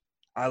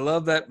 I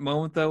love that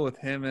moment though with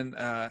him and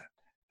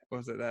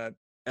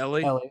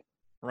Ellie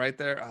right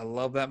there. I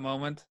love that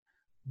moment.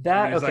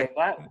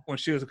 When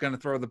she was going to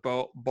throw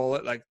the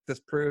bullet, like this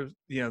proves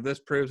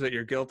that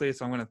you're guilty,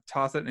 so I'm going to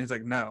toss it. And he's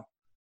like, no.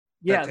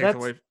 Yeah,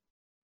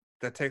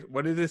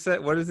 what did he say?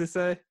 What does he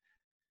say?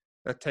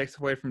 That takes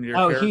away from your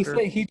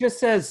character. He just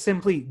says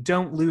simply,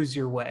 "Don't lose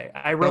your way."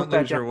 I wrote that down.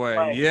 Don't lose your way.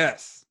 Like,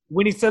 yes.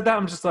 When he said that,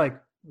 I'm just like,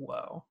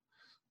 whoa,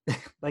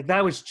 like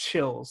that was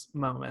chills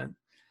moment.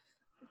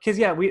 Because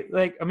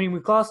we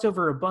glossed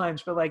over a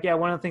bunch, but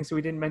one of the things that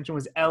we didn't mention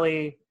was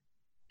Ellie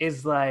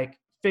is like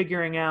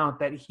figuring out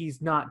that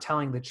he's not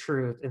telling the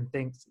truth and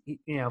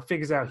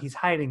figures out he's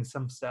hiding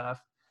some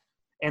stuff,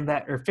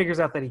 figures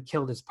out that he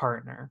killed his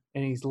partner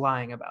and he's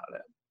lying about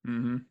it.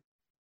 Mm-hmm.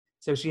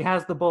 So she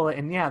has the bullet,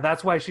 and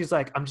that's why she's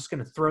like, I'm just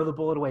going to throw the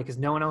bullet away because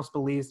no one else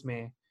believes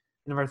me.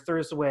 And if I throw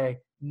this away,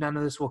 none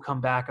of this will come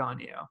back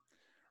on you.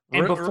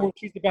 And before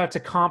she's about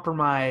to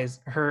compromise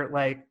her,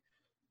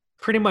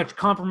 pretty much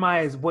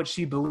compromise what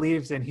she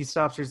believes in, he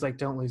stops her. He's like,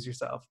 don't lose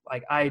yourself.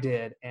 Like I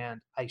did, and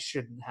I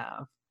shouldn't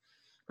have.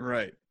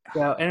 Right.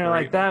 So,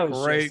 and that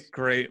was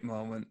great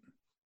moment.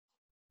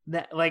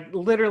 That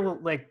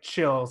literally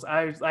chills.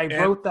 I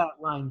wrote that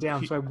line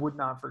down so I would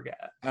not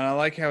forget. And I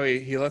like how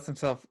he lets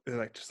himself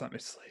just let me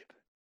sleep.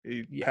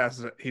 He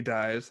passes it. He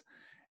dies,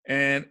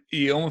 and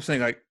you almost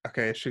think like,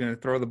 okay, is she going to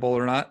throw the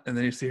bullet or not? And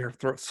then you see her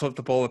slip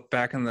the bullet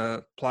back in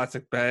the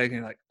plastic bag, and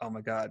you're like, oh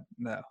my god,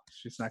 no,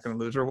 she's not going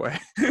to lose her way.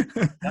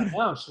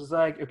 No, she's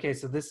like, okay,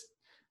 so this,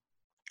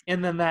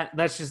 and then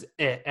that's just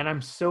it. And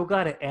I'm so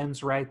glad it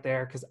ends right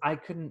there because I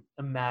couldn't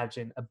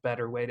imagine a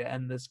better way to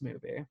end this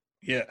movie.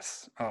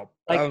 Yes. Oh,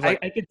 I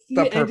could see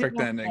the perfect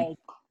ending.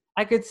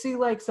 I could see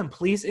some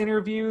police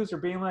interviews or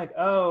being like,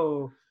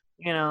 oh,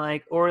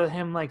 or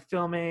him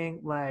filming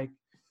oh,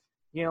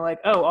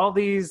 all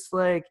these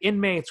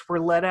inmates were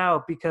let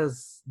out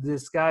because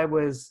this guy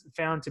was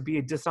found to be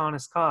a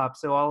dishonest cop,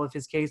 so all of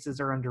his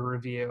cases are under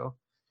review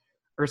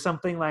or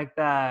something like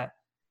that.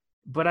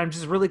 But I'm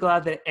just really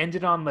glad that it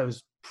ended on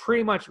those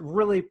pretty much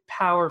really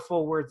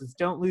powerful words. It's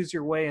don't lose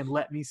your way and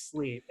let me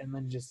sleep. And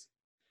then just,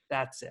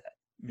 that's it.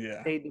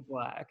 Yeah. Fade to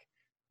black.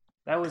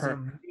 That was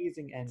an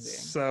amazing ending.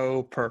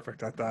 So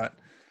perfect, I thought.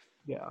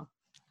 Yeah.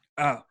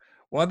 Oh,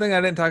 one thing I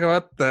didn't talk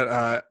about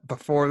that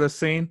before this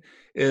scene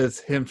is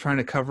him trying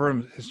to cover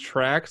his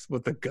tracks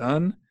with the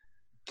gun,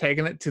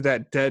 taking it to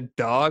that dead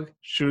dog,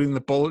 shooting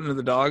the bullet into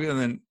the dog, and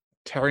then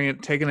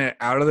taking it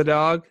out of the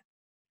dog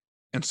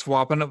and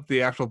swapping up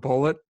the actual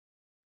bullet.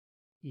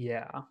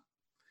 Yeah.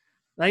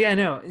 I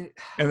know.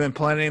 And then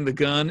planting the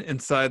gun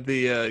inside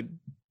the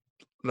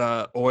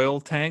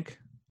oil tank.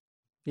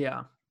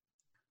 Yeah.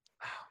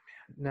 Oh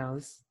man, no,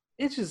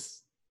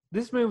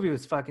 this movie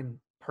was fucking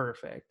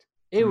perfect.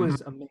 It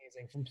was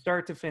amazing from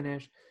start to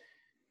finish.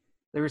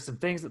 There were some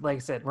things that, like I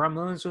said, Robin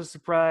Williams was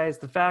surprised.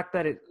 The fact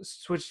that it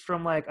switched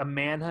from a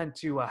manhunt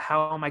to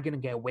how am I going to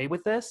get away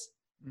with this,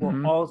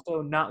 while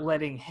also not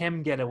letting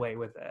him get away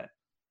with it,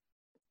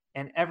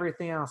 and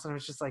everything else. And it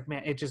was just like,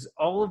 man,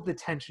 all of the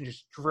tension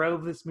just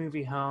drove this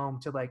movie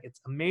home to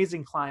its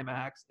amazing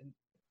climax. And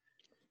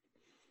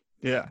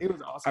yeah, it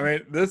was awesome. I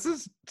mean, this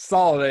is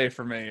solid A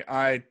for me.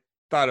 I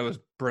thought it was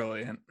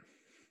brilliant.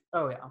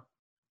 Oh yeah,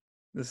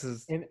 this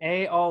is an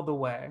A all the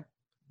way.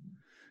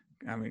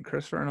 I mean,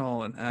 Christopher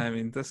Nolan. I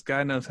mean, this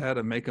guy knows how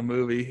to make a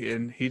movie,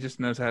 and he just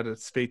knows how to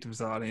speak to his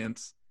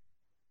audience.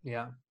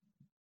 Yeah.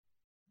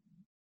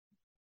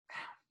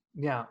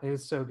 Yeah, it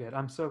was so good.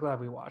 I'm so glad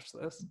we watched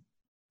this.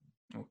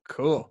 Oh,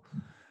 cool.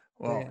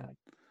 Well,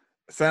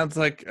 sounds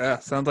like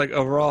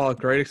overall a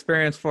great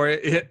experience for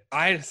you.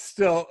 I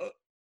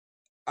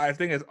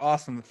think it's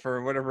awesome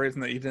for whatever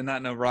reason that you did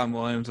not know Robin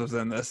Williams was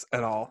in this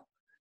at all.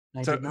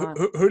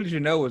 Who did you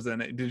know was in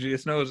it? Did you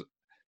just know it was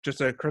just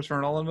a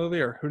Christopher Nolan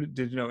movie, or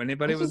did you know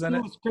anybody was in it?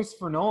 It was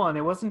Christopher Nolan.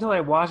 It wasn't until I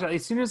watched it.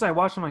 As soon as I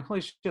watched it, I'm like, holy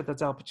shit,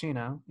 that's Al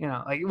Pacino.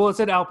 It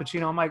said Al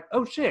Pacino. I'm like,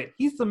 oh shit,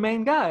 he's the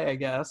main guy, I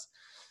guess.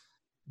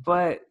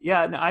 But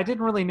yeah, no, I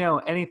didn't really know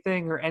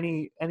anything or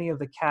any of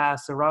the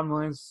cast. So Robin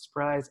Williams was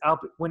surprised.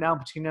 When Al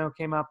Pacino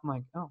came up, I'm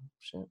like, oh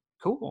shit,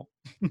 cool.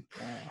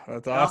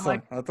 That's And I'm awesome.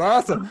 like, That's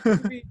awesome.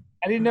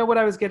 I didn't know what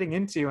I was getting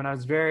into, and I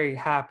was very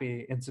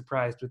happy and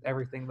surprised with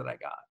everything that I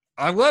got.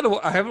 I'm glad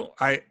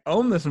I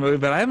own this movie,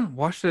 but I haven't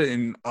watched it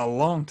in a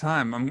long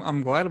time.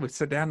 I'm glad we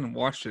sit down and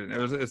watched it.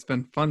 It's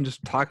been fun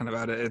just talking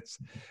about it.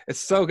 It's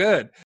so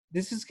good.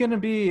 This is gonna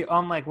be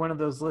on like one of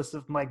those lists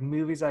of like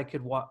movies I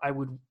could watch.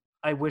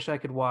 I wish I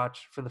could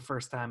watch for the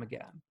first time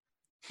again.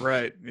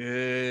 Right.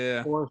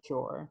 Yeah. For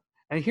sure.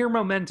 And I hear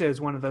Memento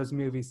is one of those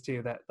movies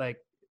too that like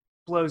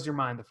blows your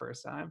mind the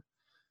first time.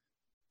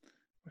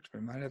 Which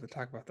we might have to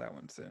talk about that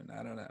one soon.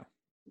 I don't know.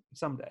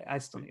 Someday. I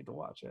still need to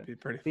watch it. Be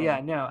pretty fun. But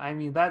yeah, no, I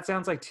mean that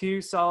sounds like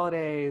 2 solid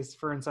A's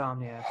for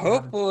Insomnia.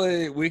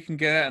 Hopefully we can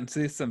get out and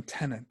see some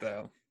Tenet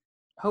though.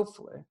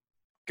 Hopefully.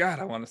 God,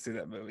 I want to see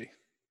that movie.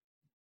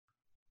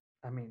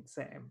 I mean,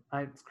 same.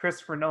 It's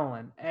Christopher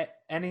Nolan.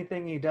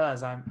 Anything he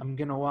does, I'm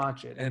gonna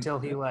watch it until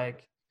he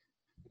like.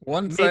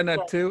 One side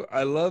note too,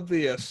 I love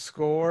the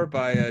score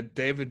by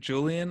David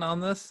Julian on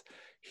this.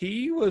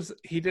 He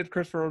did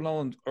Christopher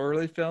Nolan's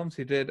early films.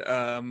 He did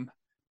The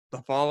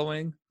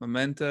Following,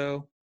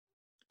 Memento,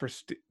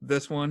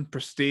 this one,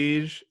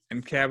 Prestige,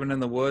 and Cabin in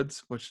the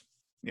Woods. Which,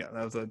 yeah,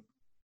 that was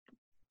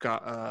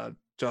a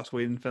Joss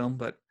Whedon film.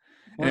 But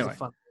anyway,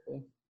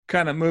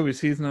 kind of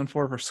movies he's known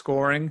for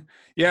scoring.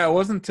 Yeah, it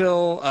wasn't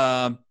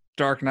until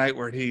Dark Knight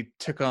where he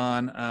took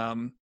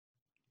on.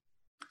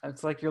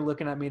 It's like you're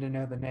looking at me to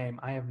know the name.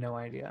 I have no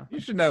idea.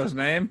 You should know his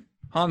name,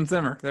 Hans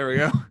Zimmer. There we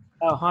go.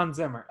 Oh, Hans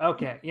Zimmer.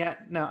 Okay, yeah,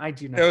 no, I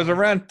do know. It was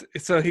around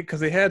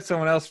because he had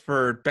someone else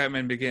for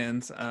Batman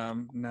Begins. Now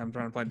I'm trying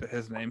to find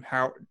his name.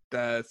 Howard,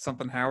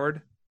 something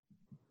Howard.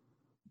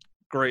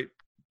 Great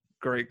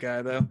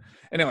guy though.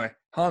 Anyway,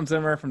 Hans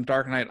Zimmer from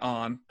Dark Knight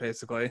on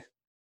basically.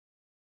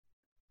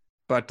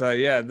 But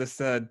yeah, this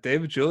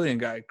David Julian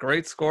guy,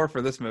 great score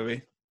for this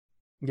movie.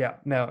 Yeah,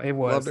 no, it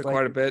was. Loved it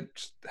quite a bit.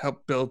 Just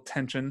helped build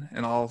tension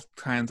in all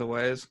kinds of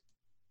ways.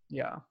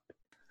 Yeah.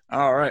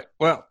 All right.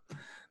 Well,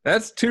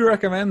 that's 2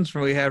 recommends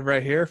we have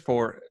right here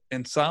for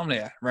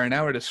Insomnia. Right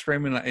now we're just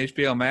streaming on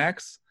HBO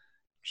Max.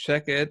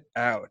 Check it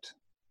out.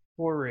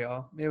 For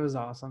real. It was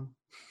awesome.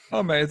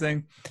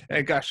 Amazing.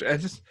 And gosh, I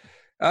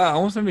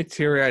almost made me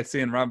teary-eyed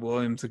seeing Rob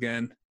Williams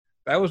again.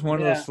 That was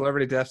one of those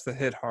celebrity deaths that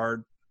hit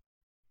hard.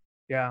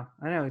 Yeah,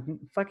 I know.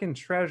 Fucking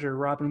treasure,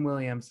 Robin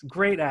Williams.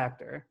 Great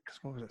actor.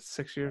 What was it,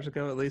 6 years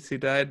ago at least he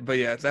died? But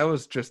yeah, that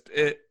was just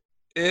it.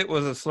 It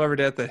was a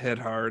celebrity death that hit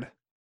hard.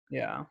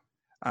 Yeah.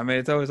 I mean,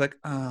 it's always like,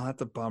 oh,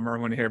 that's a bummer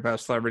when you hear about a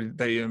celebrity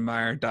that you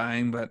admire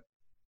dying, but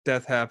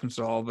death happens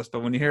to all of us.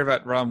 But when you hear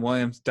about Robin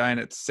Williams dying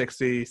at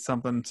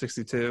 60-something,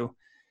 62,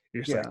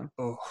 you're just like,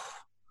 oh.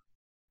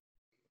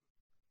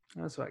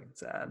 That's fucking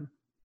sad.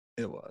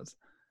 It was.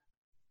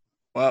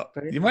 Well,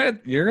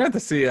 you're gonna have to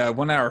see a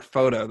 1 hour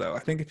photo though. I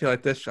think if you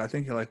like this, I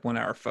think you like 1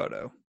 hour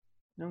photo.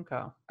 Okay.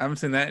 I haven't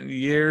seen that in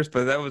years,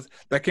 but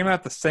that came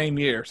out the same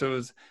year, so it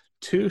was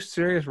 2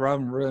 serious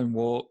Robin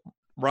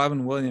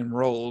Williams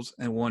roles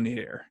in 1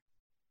 year.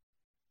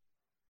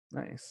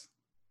 Nice.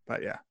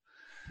 But yeah.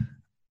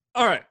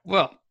 All right.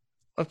 Well,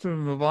 let's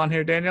move on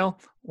here, Daniel.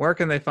 Where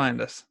can they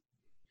find us?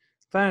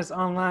 Find us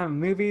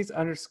online,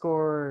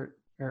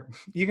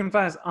 you can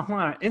find us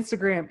online on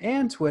Instagram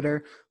and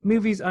Twitter,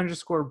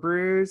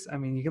 movies_brews. I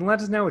mean, you can let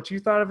us know what you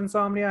thought of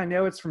Insomnia. I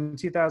know it's from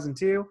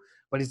 2002,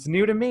 but it's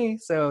new to me,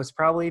 so it's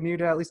probably new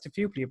to at least a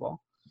few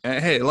people.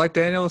 And hey, like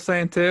Daniel was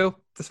saying too,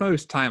 this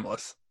movie's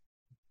timeless.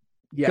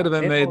 Yeah, could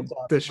have been made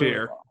this really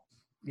year. Well.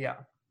 Yeah.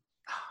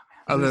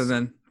 Oh, man, Other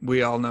than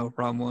we all know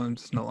Robin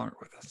Williams is no longer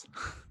with us.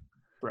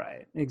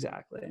 Right,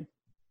 exactly.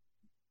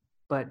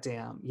 But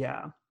damn,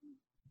 yeah.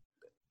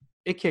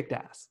 It kicked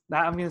ass.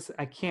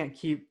 I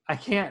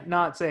can't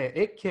not say it.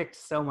 It kicked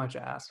so much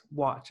ass.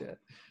 Watch it.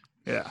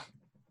 Yeah.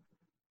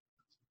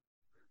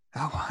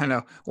 Oh, I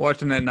know.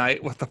 Watching at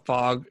night with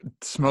the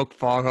smoke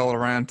fog all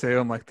around too.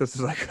 I'm like, this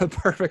is like a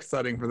perfect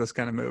setting for this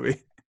kind of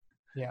movie.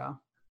 Yeah.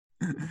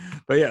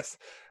 But yes.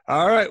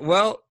 All right.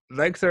 Well,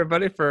 thanks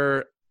everybody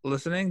for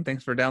listening.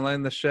 Thanks for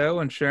downloading the show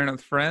and sharing it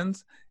with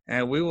friends.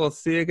 And we will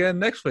see you again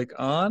next week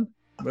on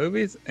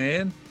Movies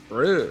and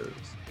Brews.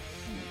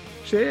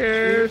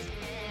 Cheers.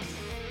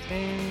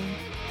 And